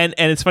 and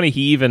it's funny,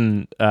 he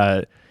even,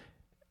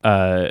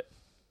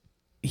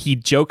 he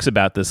jokes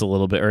about this a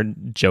little bit, or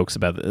jokes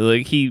about it.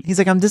 Like he's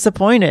like, I'm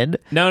disappointed.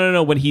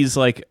 No. When he's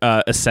like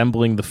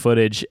assembling the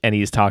footage and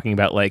he's talking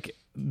about like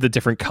the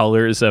different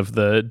colors of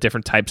the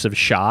different types of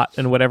shot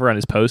and whatever on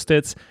his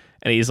Post-its,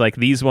 and he's like,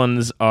 these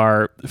ones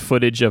are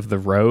footage of the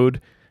road.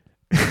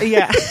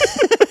 Yeah.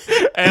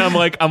 And I'm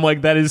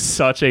like, that is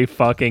such a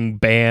fucking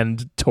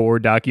band tour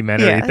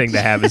documentary thing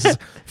to have, is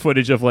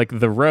footage of like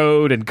the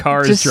road and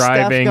cars Just driving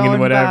stuff and going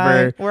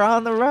whatever. by. We're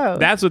on the road.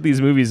 That's what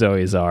these movies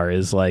always are,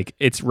 is like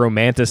it's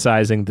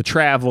romanticizing the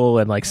travel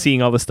and like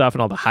seeing all the stuff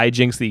and all the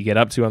hijinks that you get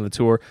up to on the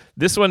tour.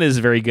 This one is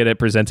very good at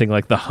presenting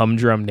like the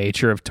humdrum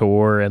nature of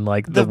tour and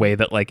like the way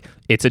that like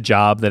it's a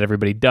job that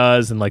everybody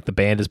does and like the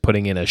band is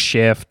putting in a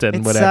shift and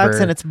it whatever.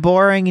 sucks and it's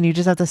boring and you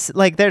just have to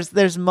like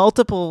there's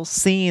multiple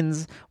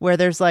scenes where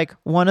there's like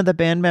one of the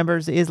band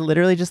members is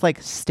literally just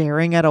like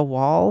staring at a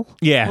wall.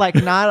 Yeah. Like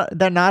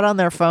they're not on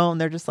their phone.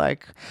 They're just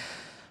like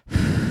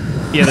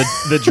Yeah,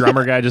 the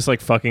drummer guy just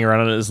like fucking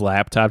around on his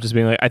laptop, just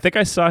being like, I think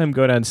I saw him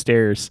go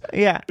downstairs.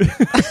 yeah.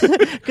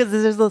 Because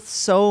there's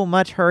so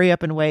much hurry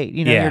up and wait.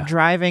 You know, Yeah. you're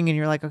driving and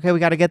you're like, okay, we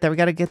got to get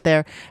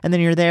there. And then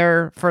you're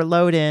there for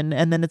load in.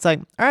 And then it's like,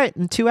 all right,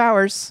 in 2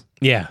 hours,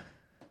 Yeah.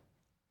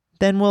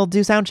 then we'll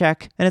do sound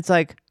check. And it's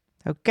like,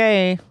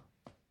 okay,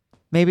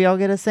 maybe I'll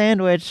get a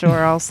sandwich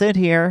or I'll sit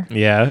here.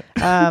 Yeah.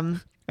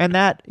 And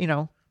that, you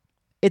know,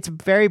 it's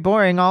very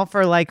boring all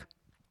for like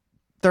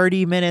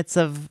 30 minutes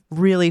of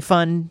really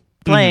fun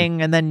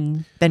playing and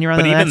then you're on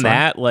But the even next one.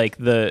 that, like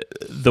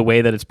the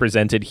way that it's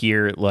presented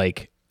here,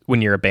 like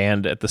when you're a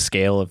band at the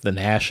scale of the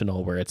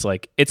National, where it's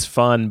like it's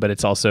fun, but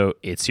it's also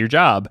it's your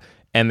job.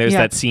 And there's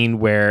that scene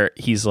where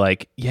he's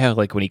like, yeah,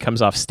 like when he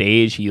comes off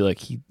stage, he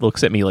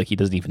looks at me like he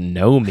doesn't even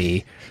know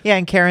me. Yeah,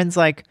 and Karen's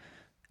like,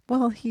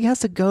 well, he has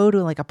to go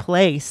to like a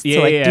place to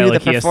like do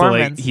like the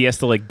performance. he has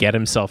to like get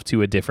himself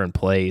to a different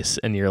place,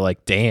 and you're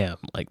like, damn,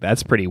 like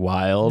that's pretty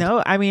wild.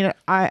 No, I mean,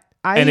 I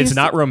and it's used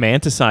not to-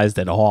 romanticized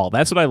at all.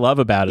 That's what I love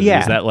about it.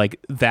 Yeah. Is that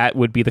like that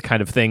would be the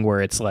kind of thing where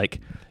it's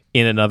like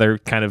in another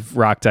kind of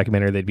rock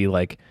documentary, they'd be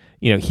like,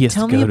 you know, he has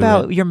Tell to go me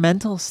about to your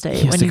mental state.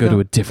 he has when to you go to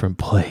a different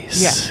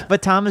place. Yeah,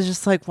 but Tom is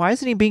just like, why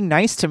isn't he being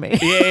nice to me?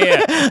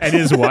 yeah. And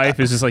his wife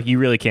is just like, you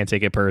really can't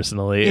take it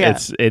personally. Yeah.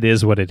 It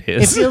is what it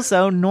It is. feels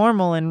so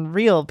normal and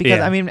real because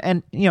Yeah. I mean,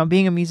 and you know,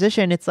 being a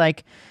musician, it's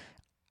like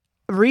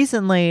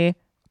recently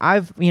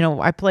I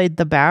played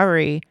the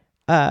Bowery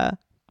for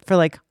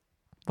like,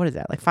 what is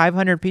that, like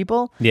 500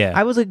 people? Yeah.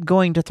 I was like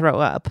going to throw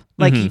up.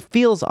 Like he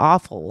feels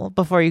awful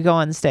before you go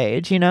on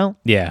stage, you know?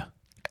 Yeah.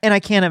 And I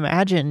can't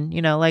imagine,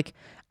 you know, like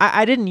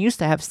I didn't used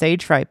to have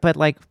stage fright, but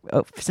like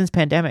since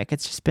pandemic,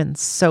 it's just been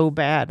so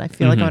bad. I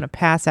feel like I'm going to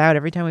pass out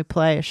every time we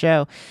play a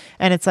show.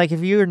 And it's like, if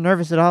you're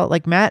nervous at all,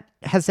 like Matt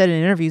has said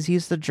in interviews, he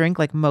used to drink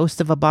like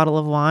most of a bottle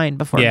of wine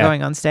before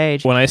going on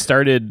stage. When I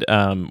started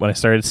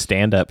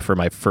stand up for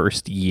my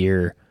first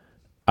year,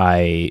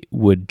 I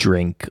would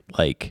drink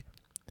like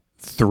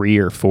 3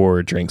 or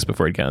 4 drinks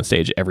before I'd get on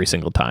stage every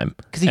single time.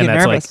 Because you And get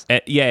that's nervous.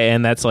 like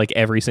and that's like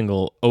every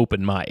single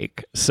open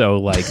mic. So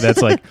like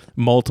that's like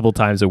multiple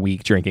times a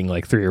week drinking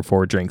like 3 or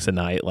 4 drinks a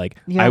night. Like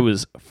Yeah. I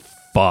was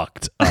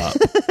fucked up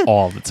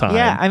all the time.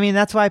 Yeah, I mean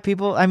that's why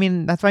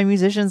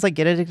musicians like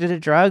get addicted to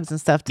drugs and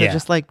stuff to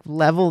just like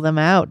level them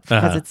out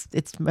because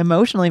it's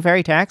emotionally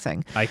very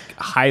taxing. I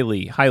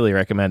highly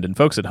recommend, and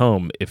folks at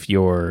home, if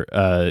you're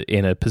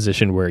in a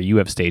position where you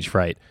have stage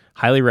fright,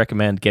 highly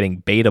recommend getting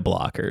beta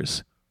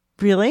blockers.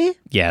 Really?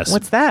 Yes.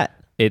 What's that?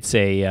 It's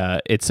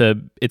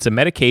a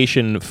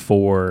medication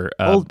for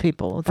Old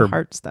people with for the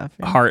heart stuff.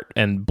 yeah. heart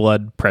and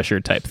blood pressure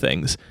type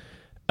things.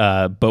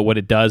 But what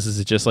it does is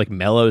it just like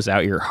mellows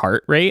out your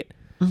heart rate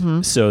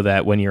so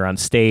that when you're on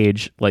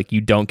stage, like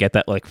you don't get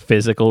that like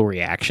physical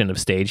reaction of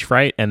stage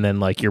fright, and then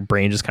like your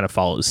brain just kind of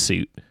follows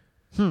suit.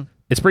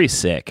 It's pretty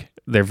sick.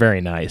 They're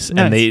very nice.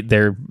 And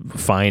they're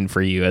fine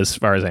for you as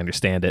far as I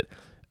understand it.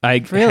 I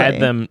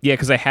had them,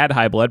 because I had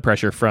high blood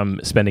pressure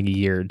from spending a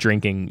year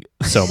drinking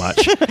so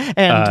much.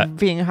 And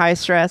being high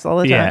stress all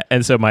the time. Yeah,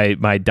 and so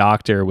my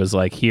doctor was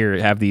like, "Here,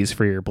 have these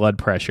for your blood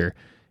pressure,"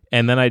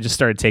 and then I just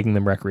started taking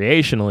them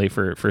recreationally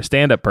for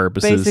stand-up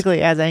purposes.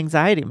 Basically as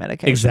anxiety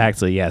medication.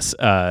 Exactly, yes.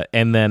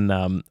 And then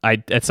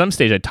I at some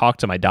stage I talked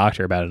to my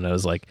doctor about it, and I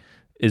was like,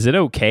 "Is it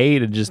okay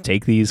to just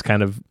take these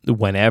kind of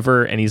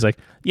whenever?" And he's like,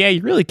 "Yeah,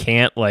 you really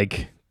can't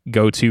like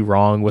go too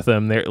wrong with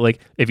them. They're like,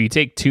 if you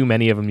take too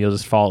many of them, you'll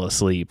just fall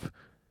asleep."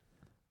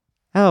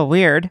 Oh,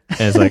 weird.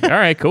 And it's like, all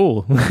right,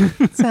 cool.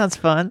 Sounds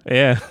fun.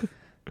 Yeah.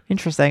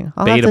 Interesting.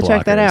 I'll Beta have to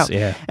check that blockers, out.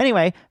 yeah.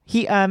 Anyway,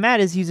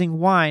 Matt is using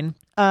wine,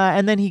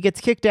 and then he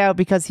gets kicked out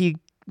because he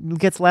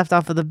gets left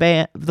off of the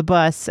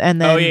bus, and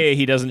then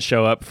He doesn't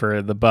show up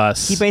for the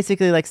bus. he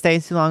basically like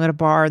stays too long at a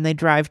bar, and they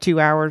drive 2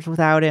 hours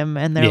without him,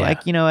 and they're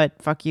like, you know what,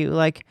 fuck you,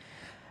 like.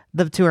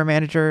 The tour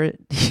manager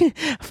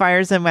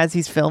fires him as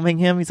he's filming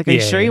him. He's like, are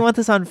you sure you want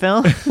this on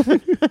film?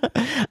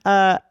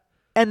 And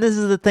this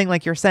is the thing,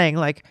 like you're saying,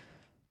 like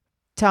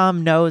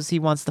Tom knows he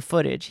wants the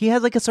footage. He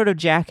has like a sort of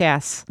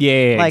jackass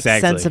like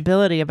exactly.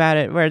 sensibility about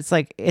it, where it's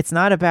like, it's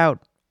not about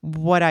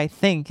what I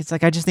think. It's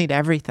like I just need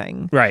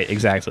everything. Right,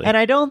 exactly. And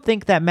I don't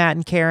think that Matt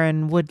and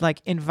Karen would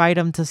like invite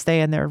him to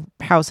stay in their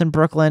house in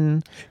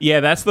Brooklyn. Yeah,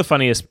 that's the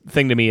funniest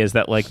thing to me is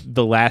that like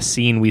the last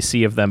scene we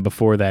see of them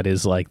before that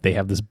is like they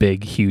have this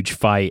big, huge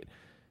fight.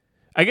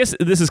 I guess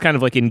this is kind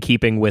of like in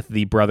keeping with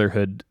the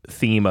brotherhood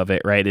theme of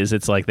it, right? Is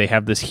it's like they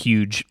have this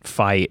huge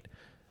fight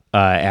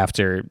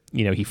after,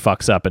 you know, he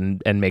fucks up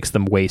and makes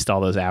them waste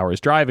all those hours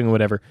driving or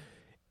whatever.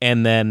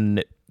 And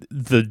then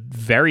the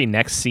very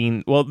next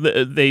scene, well,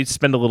 they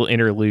spend a little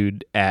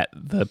interlude at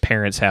the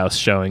parents' house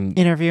showing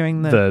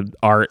Interviewing the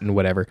art and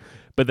whatever.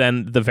 But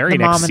then the very The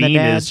next mom and the scene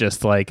dad. is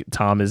just like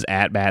Tom is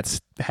at Matt's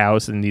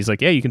house and he's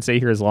like, yeah, you can stay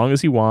here as long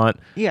as you want.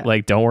 Yeah.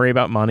 Like, don't worry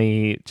about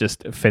money.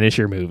 Just finish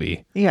your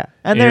movie. Yeah.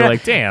 And you're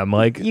like, damn,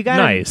 like, you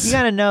gotta, nice. You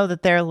gotta know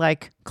that they're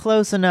like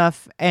close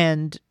enough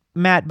and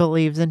Matt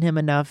believes in him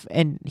enough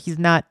and he's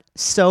not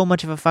so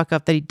much of a fuck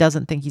up that he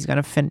doesn't think he's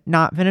gonna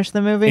not finish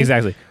the movie.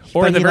 Exactly.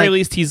 Or But at the he, very like-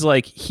 least, he's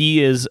like,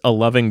 he is a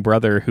loving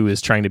brother who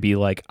is trying to be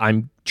like,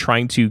 I'm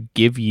trying to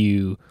give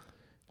you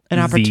An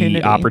opportunity.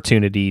 the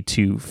opportunity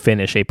to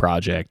finish a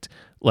project.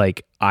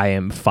 Like, I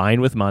am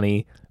fine with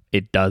money.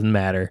 It doesn't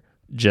matter.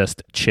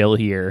 Just chill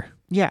here.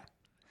 Yeah.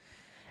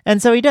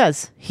 And so he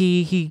does.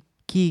 He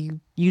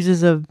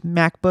uses a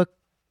MacBook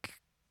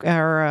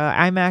or a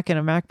iMac and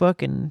a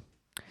MacBook and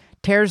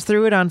tears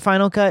through it on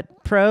Final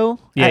Cut Pro,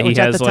 Yeah, which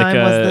he at has the like time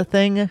was the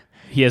thing.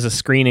 He has a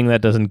screening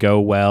that doesn't go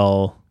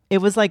well. It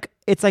was like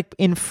it's like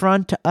in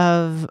front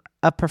of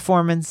a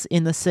performance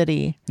in the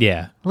city.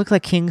 Yeah. It looked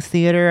like King's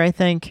Theater, I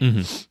think.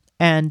 Mhm.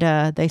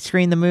 And they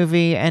screen the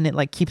movie and it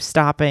like keeps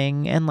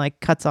stopping and like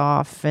cuts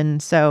off.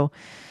 And so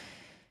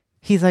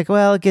he's like,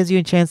 well, it gives you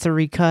a chance to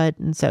recut.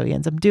 And so he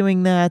ends up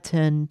doing that.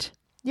 And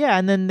yeah,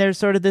 and then there's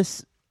sort of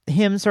this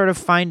him sort of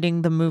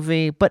finding the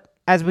movie. But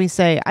as we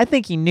say, I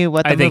think he knew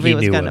what the I think movie he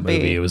was knew going what to movie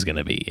be. it was going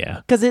to be.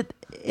 Yeah. Because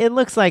it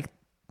looks like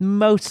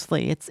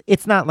mostly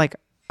it's not like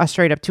a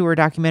straight up tour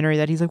documentary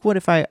that he's like, what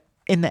if I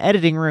in the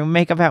editing room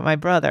make about my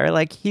brother?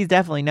 Like he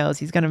definitely knows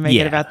he's going to make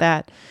Yeah. it about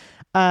that.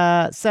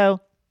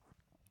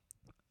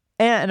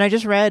 And I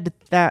just read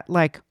that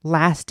like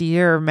last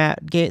year, Matt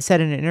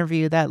said in an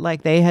interview that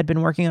like they had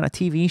been working on a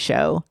TV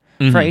show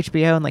for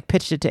HBO and like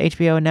pitched it to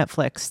HBO and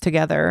Netflix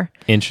together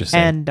Interesting.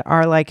 and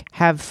are like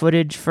have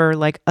footage for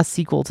like a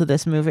sequel to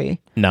this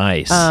movie.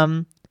 Nice.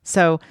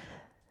 So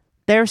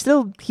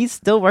he's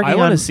still working I on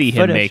want to see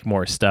him footage. make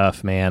more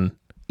stuff, man.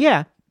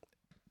 Yeah.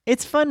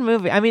 It's a fun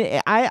movie. I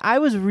mean, I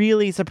was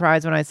really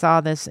surprised when I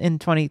saw this in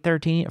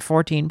 2013,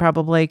 14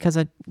 probably because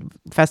of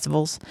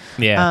festivals.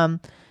 Yeah.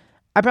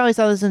 I probably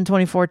saw this in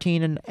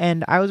 2014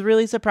 and I was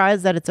really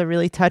surprised that it's a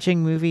really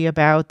touching movie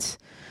about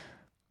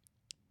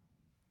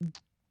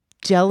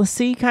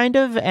jealousy kind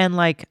of and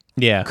like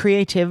yeah.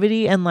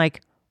 creativity and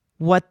like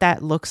what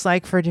that looks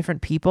like for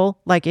different people.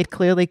 Like it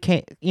clearly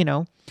can't,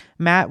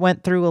 Matt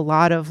went through a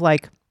lot of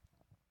like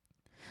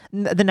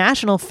the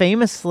National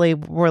famously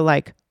were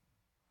like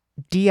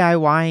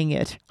DIYing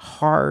it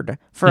hard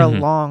for a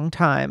long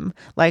time.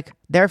 Like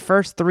their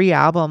first 3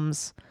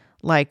 albums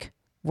like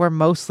were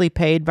mostly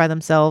paid by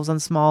themselves on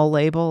small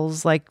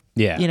labels. Like,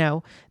 Yeah.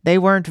 they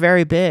weren't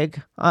very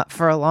big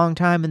for a long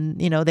time. And,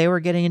 they were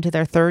getting into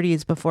their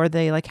 30s before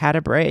they like had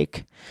a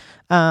break.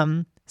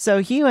 So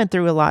he went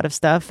through a lot of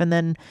stuff. And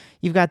then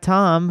you've got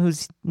Tom,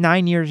 who's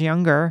 9 years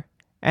younger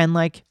and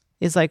like,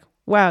 is like,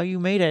 wow, you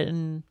made it.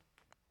 And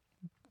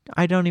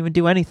I don't even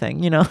do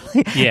anything, Yeah.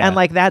 And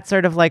like that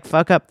sort of like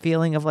fuck up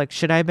feeling of like,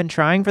 should I have been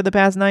trying for the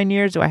past 9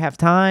 years? Do I have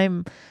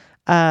time?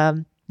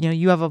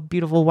 You have a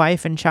beautiful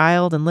wife and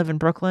child and live in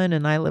Brooklyn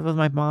and I live with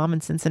my mom in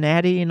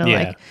Cincinnati, Yeah.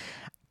 like,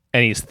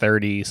 And he's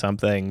 30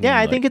 something. yeah,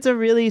 I like- think it's a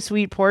really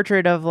sweet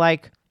portrait of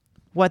like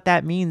what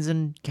that means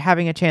and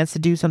having a chance to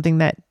do something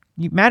that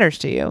matters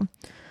to you.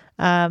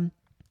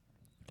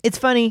 It's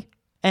funny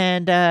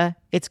and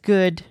it's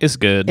good. it's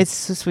good.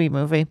 It's a sweet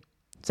movie.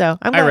 So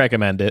I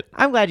recommend it.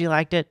 I'm glad you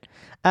liked it.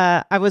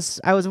 I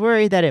was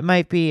worried that it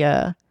might be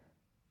a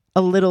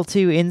little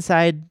too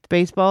inside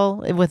baseball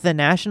with the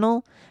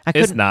National. I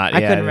It's not, I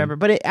yeah, couldn't I remember,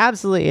 but it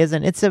absolutely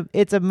isn't.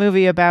 It's a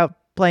movie about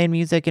playing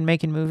music and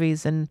making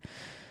movies and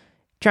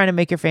trying to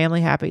make your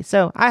family happy.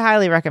 So I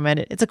highly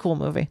recommend it. It's a cool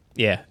movie.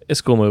 Yeah. It's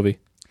a cool movie.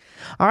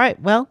 All right.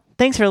 Well,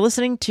 thanks for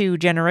listening to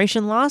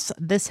Generation Loss.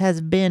 This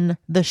has been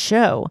the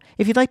show.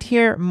 If you'd like to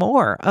hear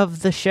more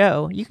of the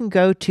show, you can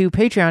go to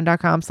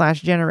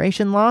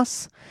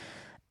patreon.com/generationloss.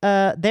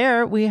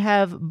 There we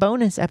have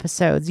bonus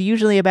episodes,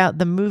 usually about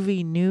the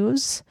movie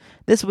news.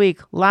 This week,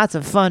 lots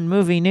of fun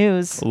movie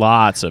news.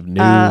 Lots of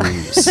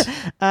news.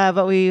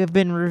 But we have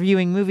been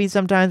reviewing movies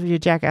sometimes. We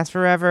did Jackass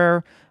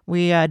Forever.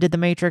 We did The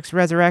Matrix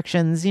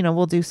Resurrections.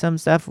 We'll do some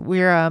stuff.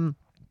 We're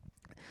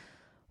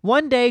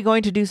one day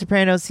going to do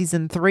Sopranos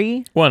season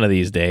 3. One of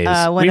these days.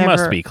 We whenever-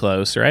 must be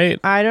close, right?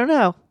 I don't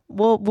know.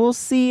 We'll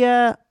see.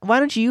 Why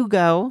don't you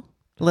go,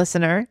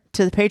 listener,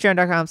 to the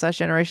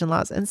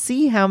patreon.com/generationloss and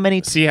see how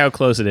many. See how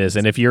close it is.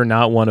 And if you're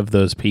not one of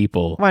those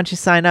people, Why don't you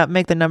sign up,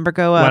 make the number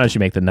go why up, don't you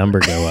make the number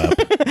go up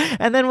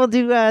and then we'll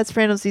do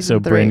Sopranos season so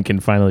 3. Bryn can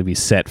finally be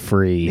set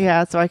free?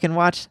 Yeah, so I can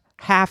watch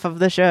half of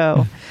the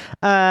show.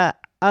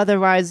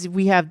 Otherwise,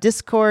 we have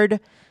Discord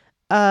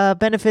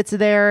benefits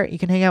there. You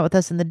can hang out with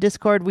us in the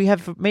Discord. We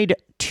have made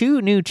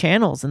 2 new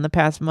channels in the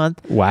past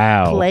month.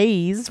 Wow.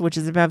 Plays, which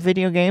is about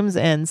video games,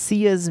 and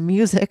Sia's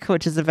Music,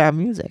 which is about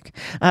music.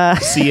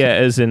 Sia,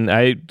 as in,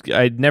 I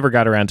never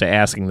got around to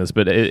asking this,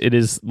 but it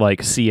is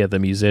like Sia the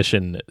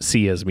musician,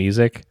 Sia's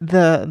Music.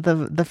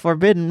 The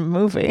forbidden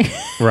movie.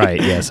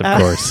 Right, yes, of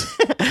course.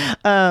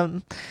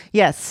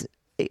 Yes,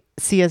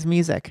 Sia's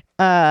Music.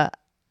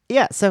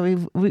 Yeah, so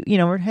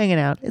we're hanging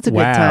out. It's a good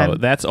Wow, time.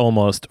 that's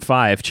almost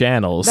 5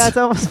 channels. That's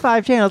almost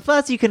 5 channels.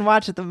 Plus, you can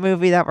watch the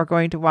movie that we're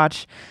going to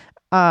watch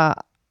on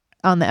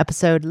the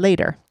episode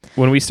later.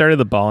 When we started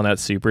the Ballin' Out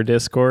Super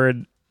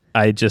Discord,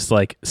 I just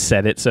like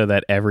set it so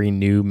that every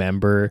new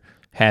member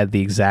had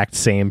the exact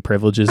same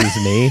privileges as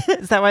me.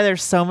 Is that why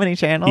there's so many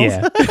channels?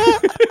 Yeah.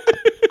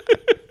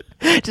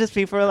 Just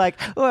people are like,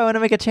 oh, I want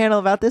to make a channel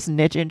about this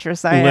niche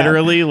interest I have.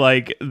 Literally,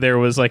 like, there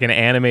was like an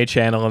anime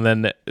channel, and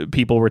then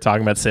people were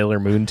talking about Sailor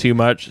Moon too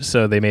much,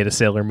 so they made a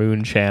Sailor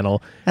Moon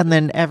channel. And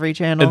then every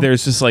channel.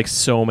 There's just like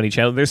so many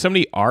channels. There's so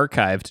many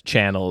archived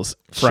channels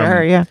from.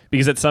 Sure, yeah.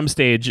 Because at some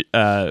stage,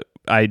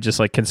 I just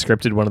like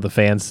conscripted one of the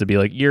fans to be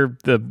like, "You're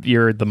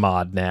the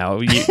mod now.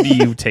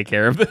 You take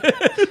care of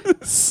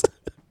this."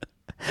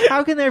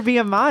 How can there be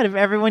a mod if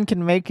everyone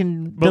can make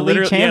and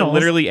delete channels? Yeah,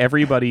 literally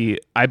everybody,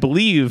 I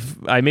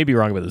believe, I may be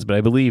wrong about this, but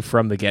I believe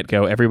from the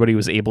get-go, everybody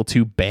was able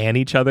to ban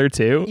each other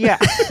too. Yeah.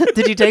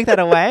 Did you take that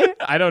away?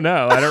 I don't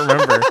know. I don't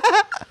remember.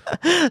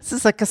 This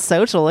is like a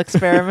social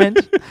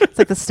experiment. It's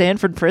like the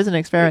Stanford prison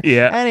experiment.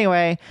 Yeah.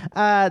 Anyway,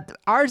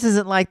 ours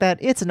isn't like that.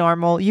 It's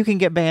normal. You can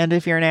get banned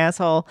if you're an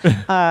asshole.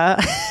 But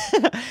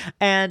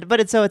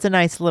it's a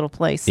nice little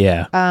place.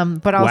 Yeah.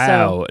 But also,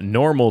 wow,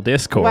 normal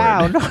Discord.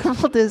 Wow,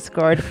 normal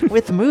Discord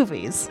with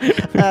movies.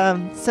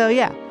 So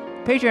yeah,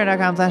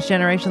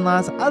 patreon.com/Generation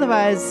Loss.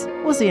 Otherwise,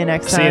 we'll see you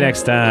next time. See you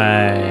next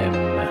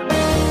time.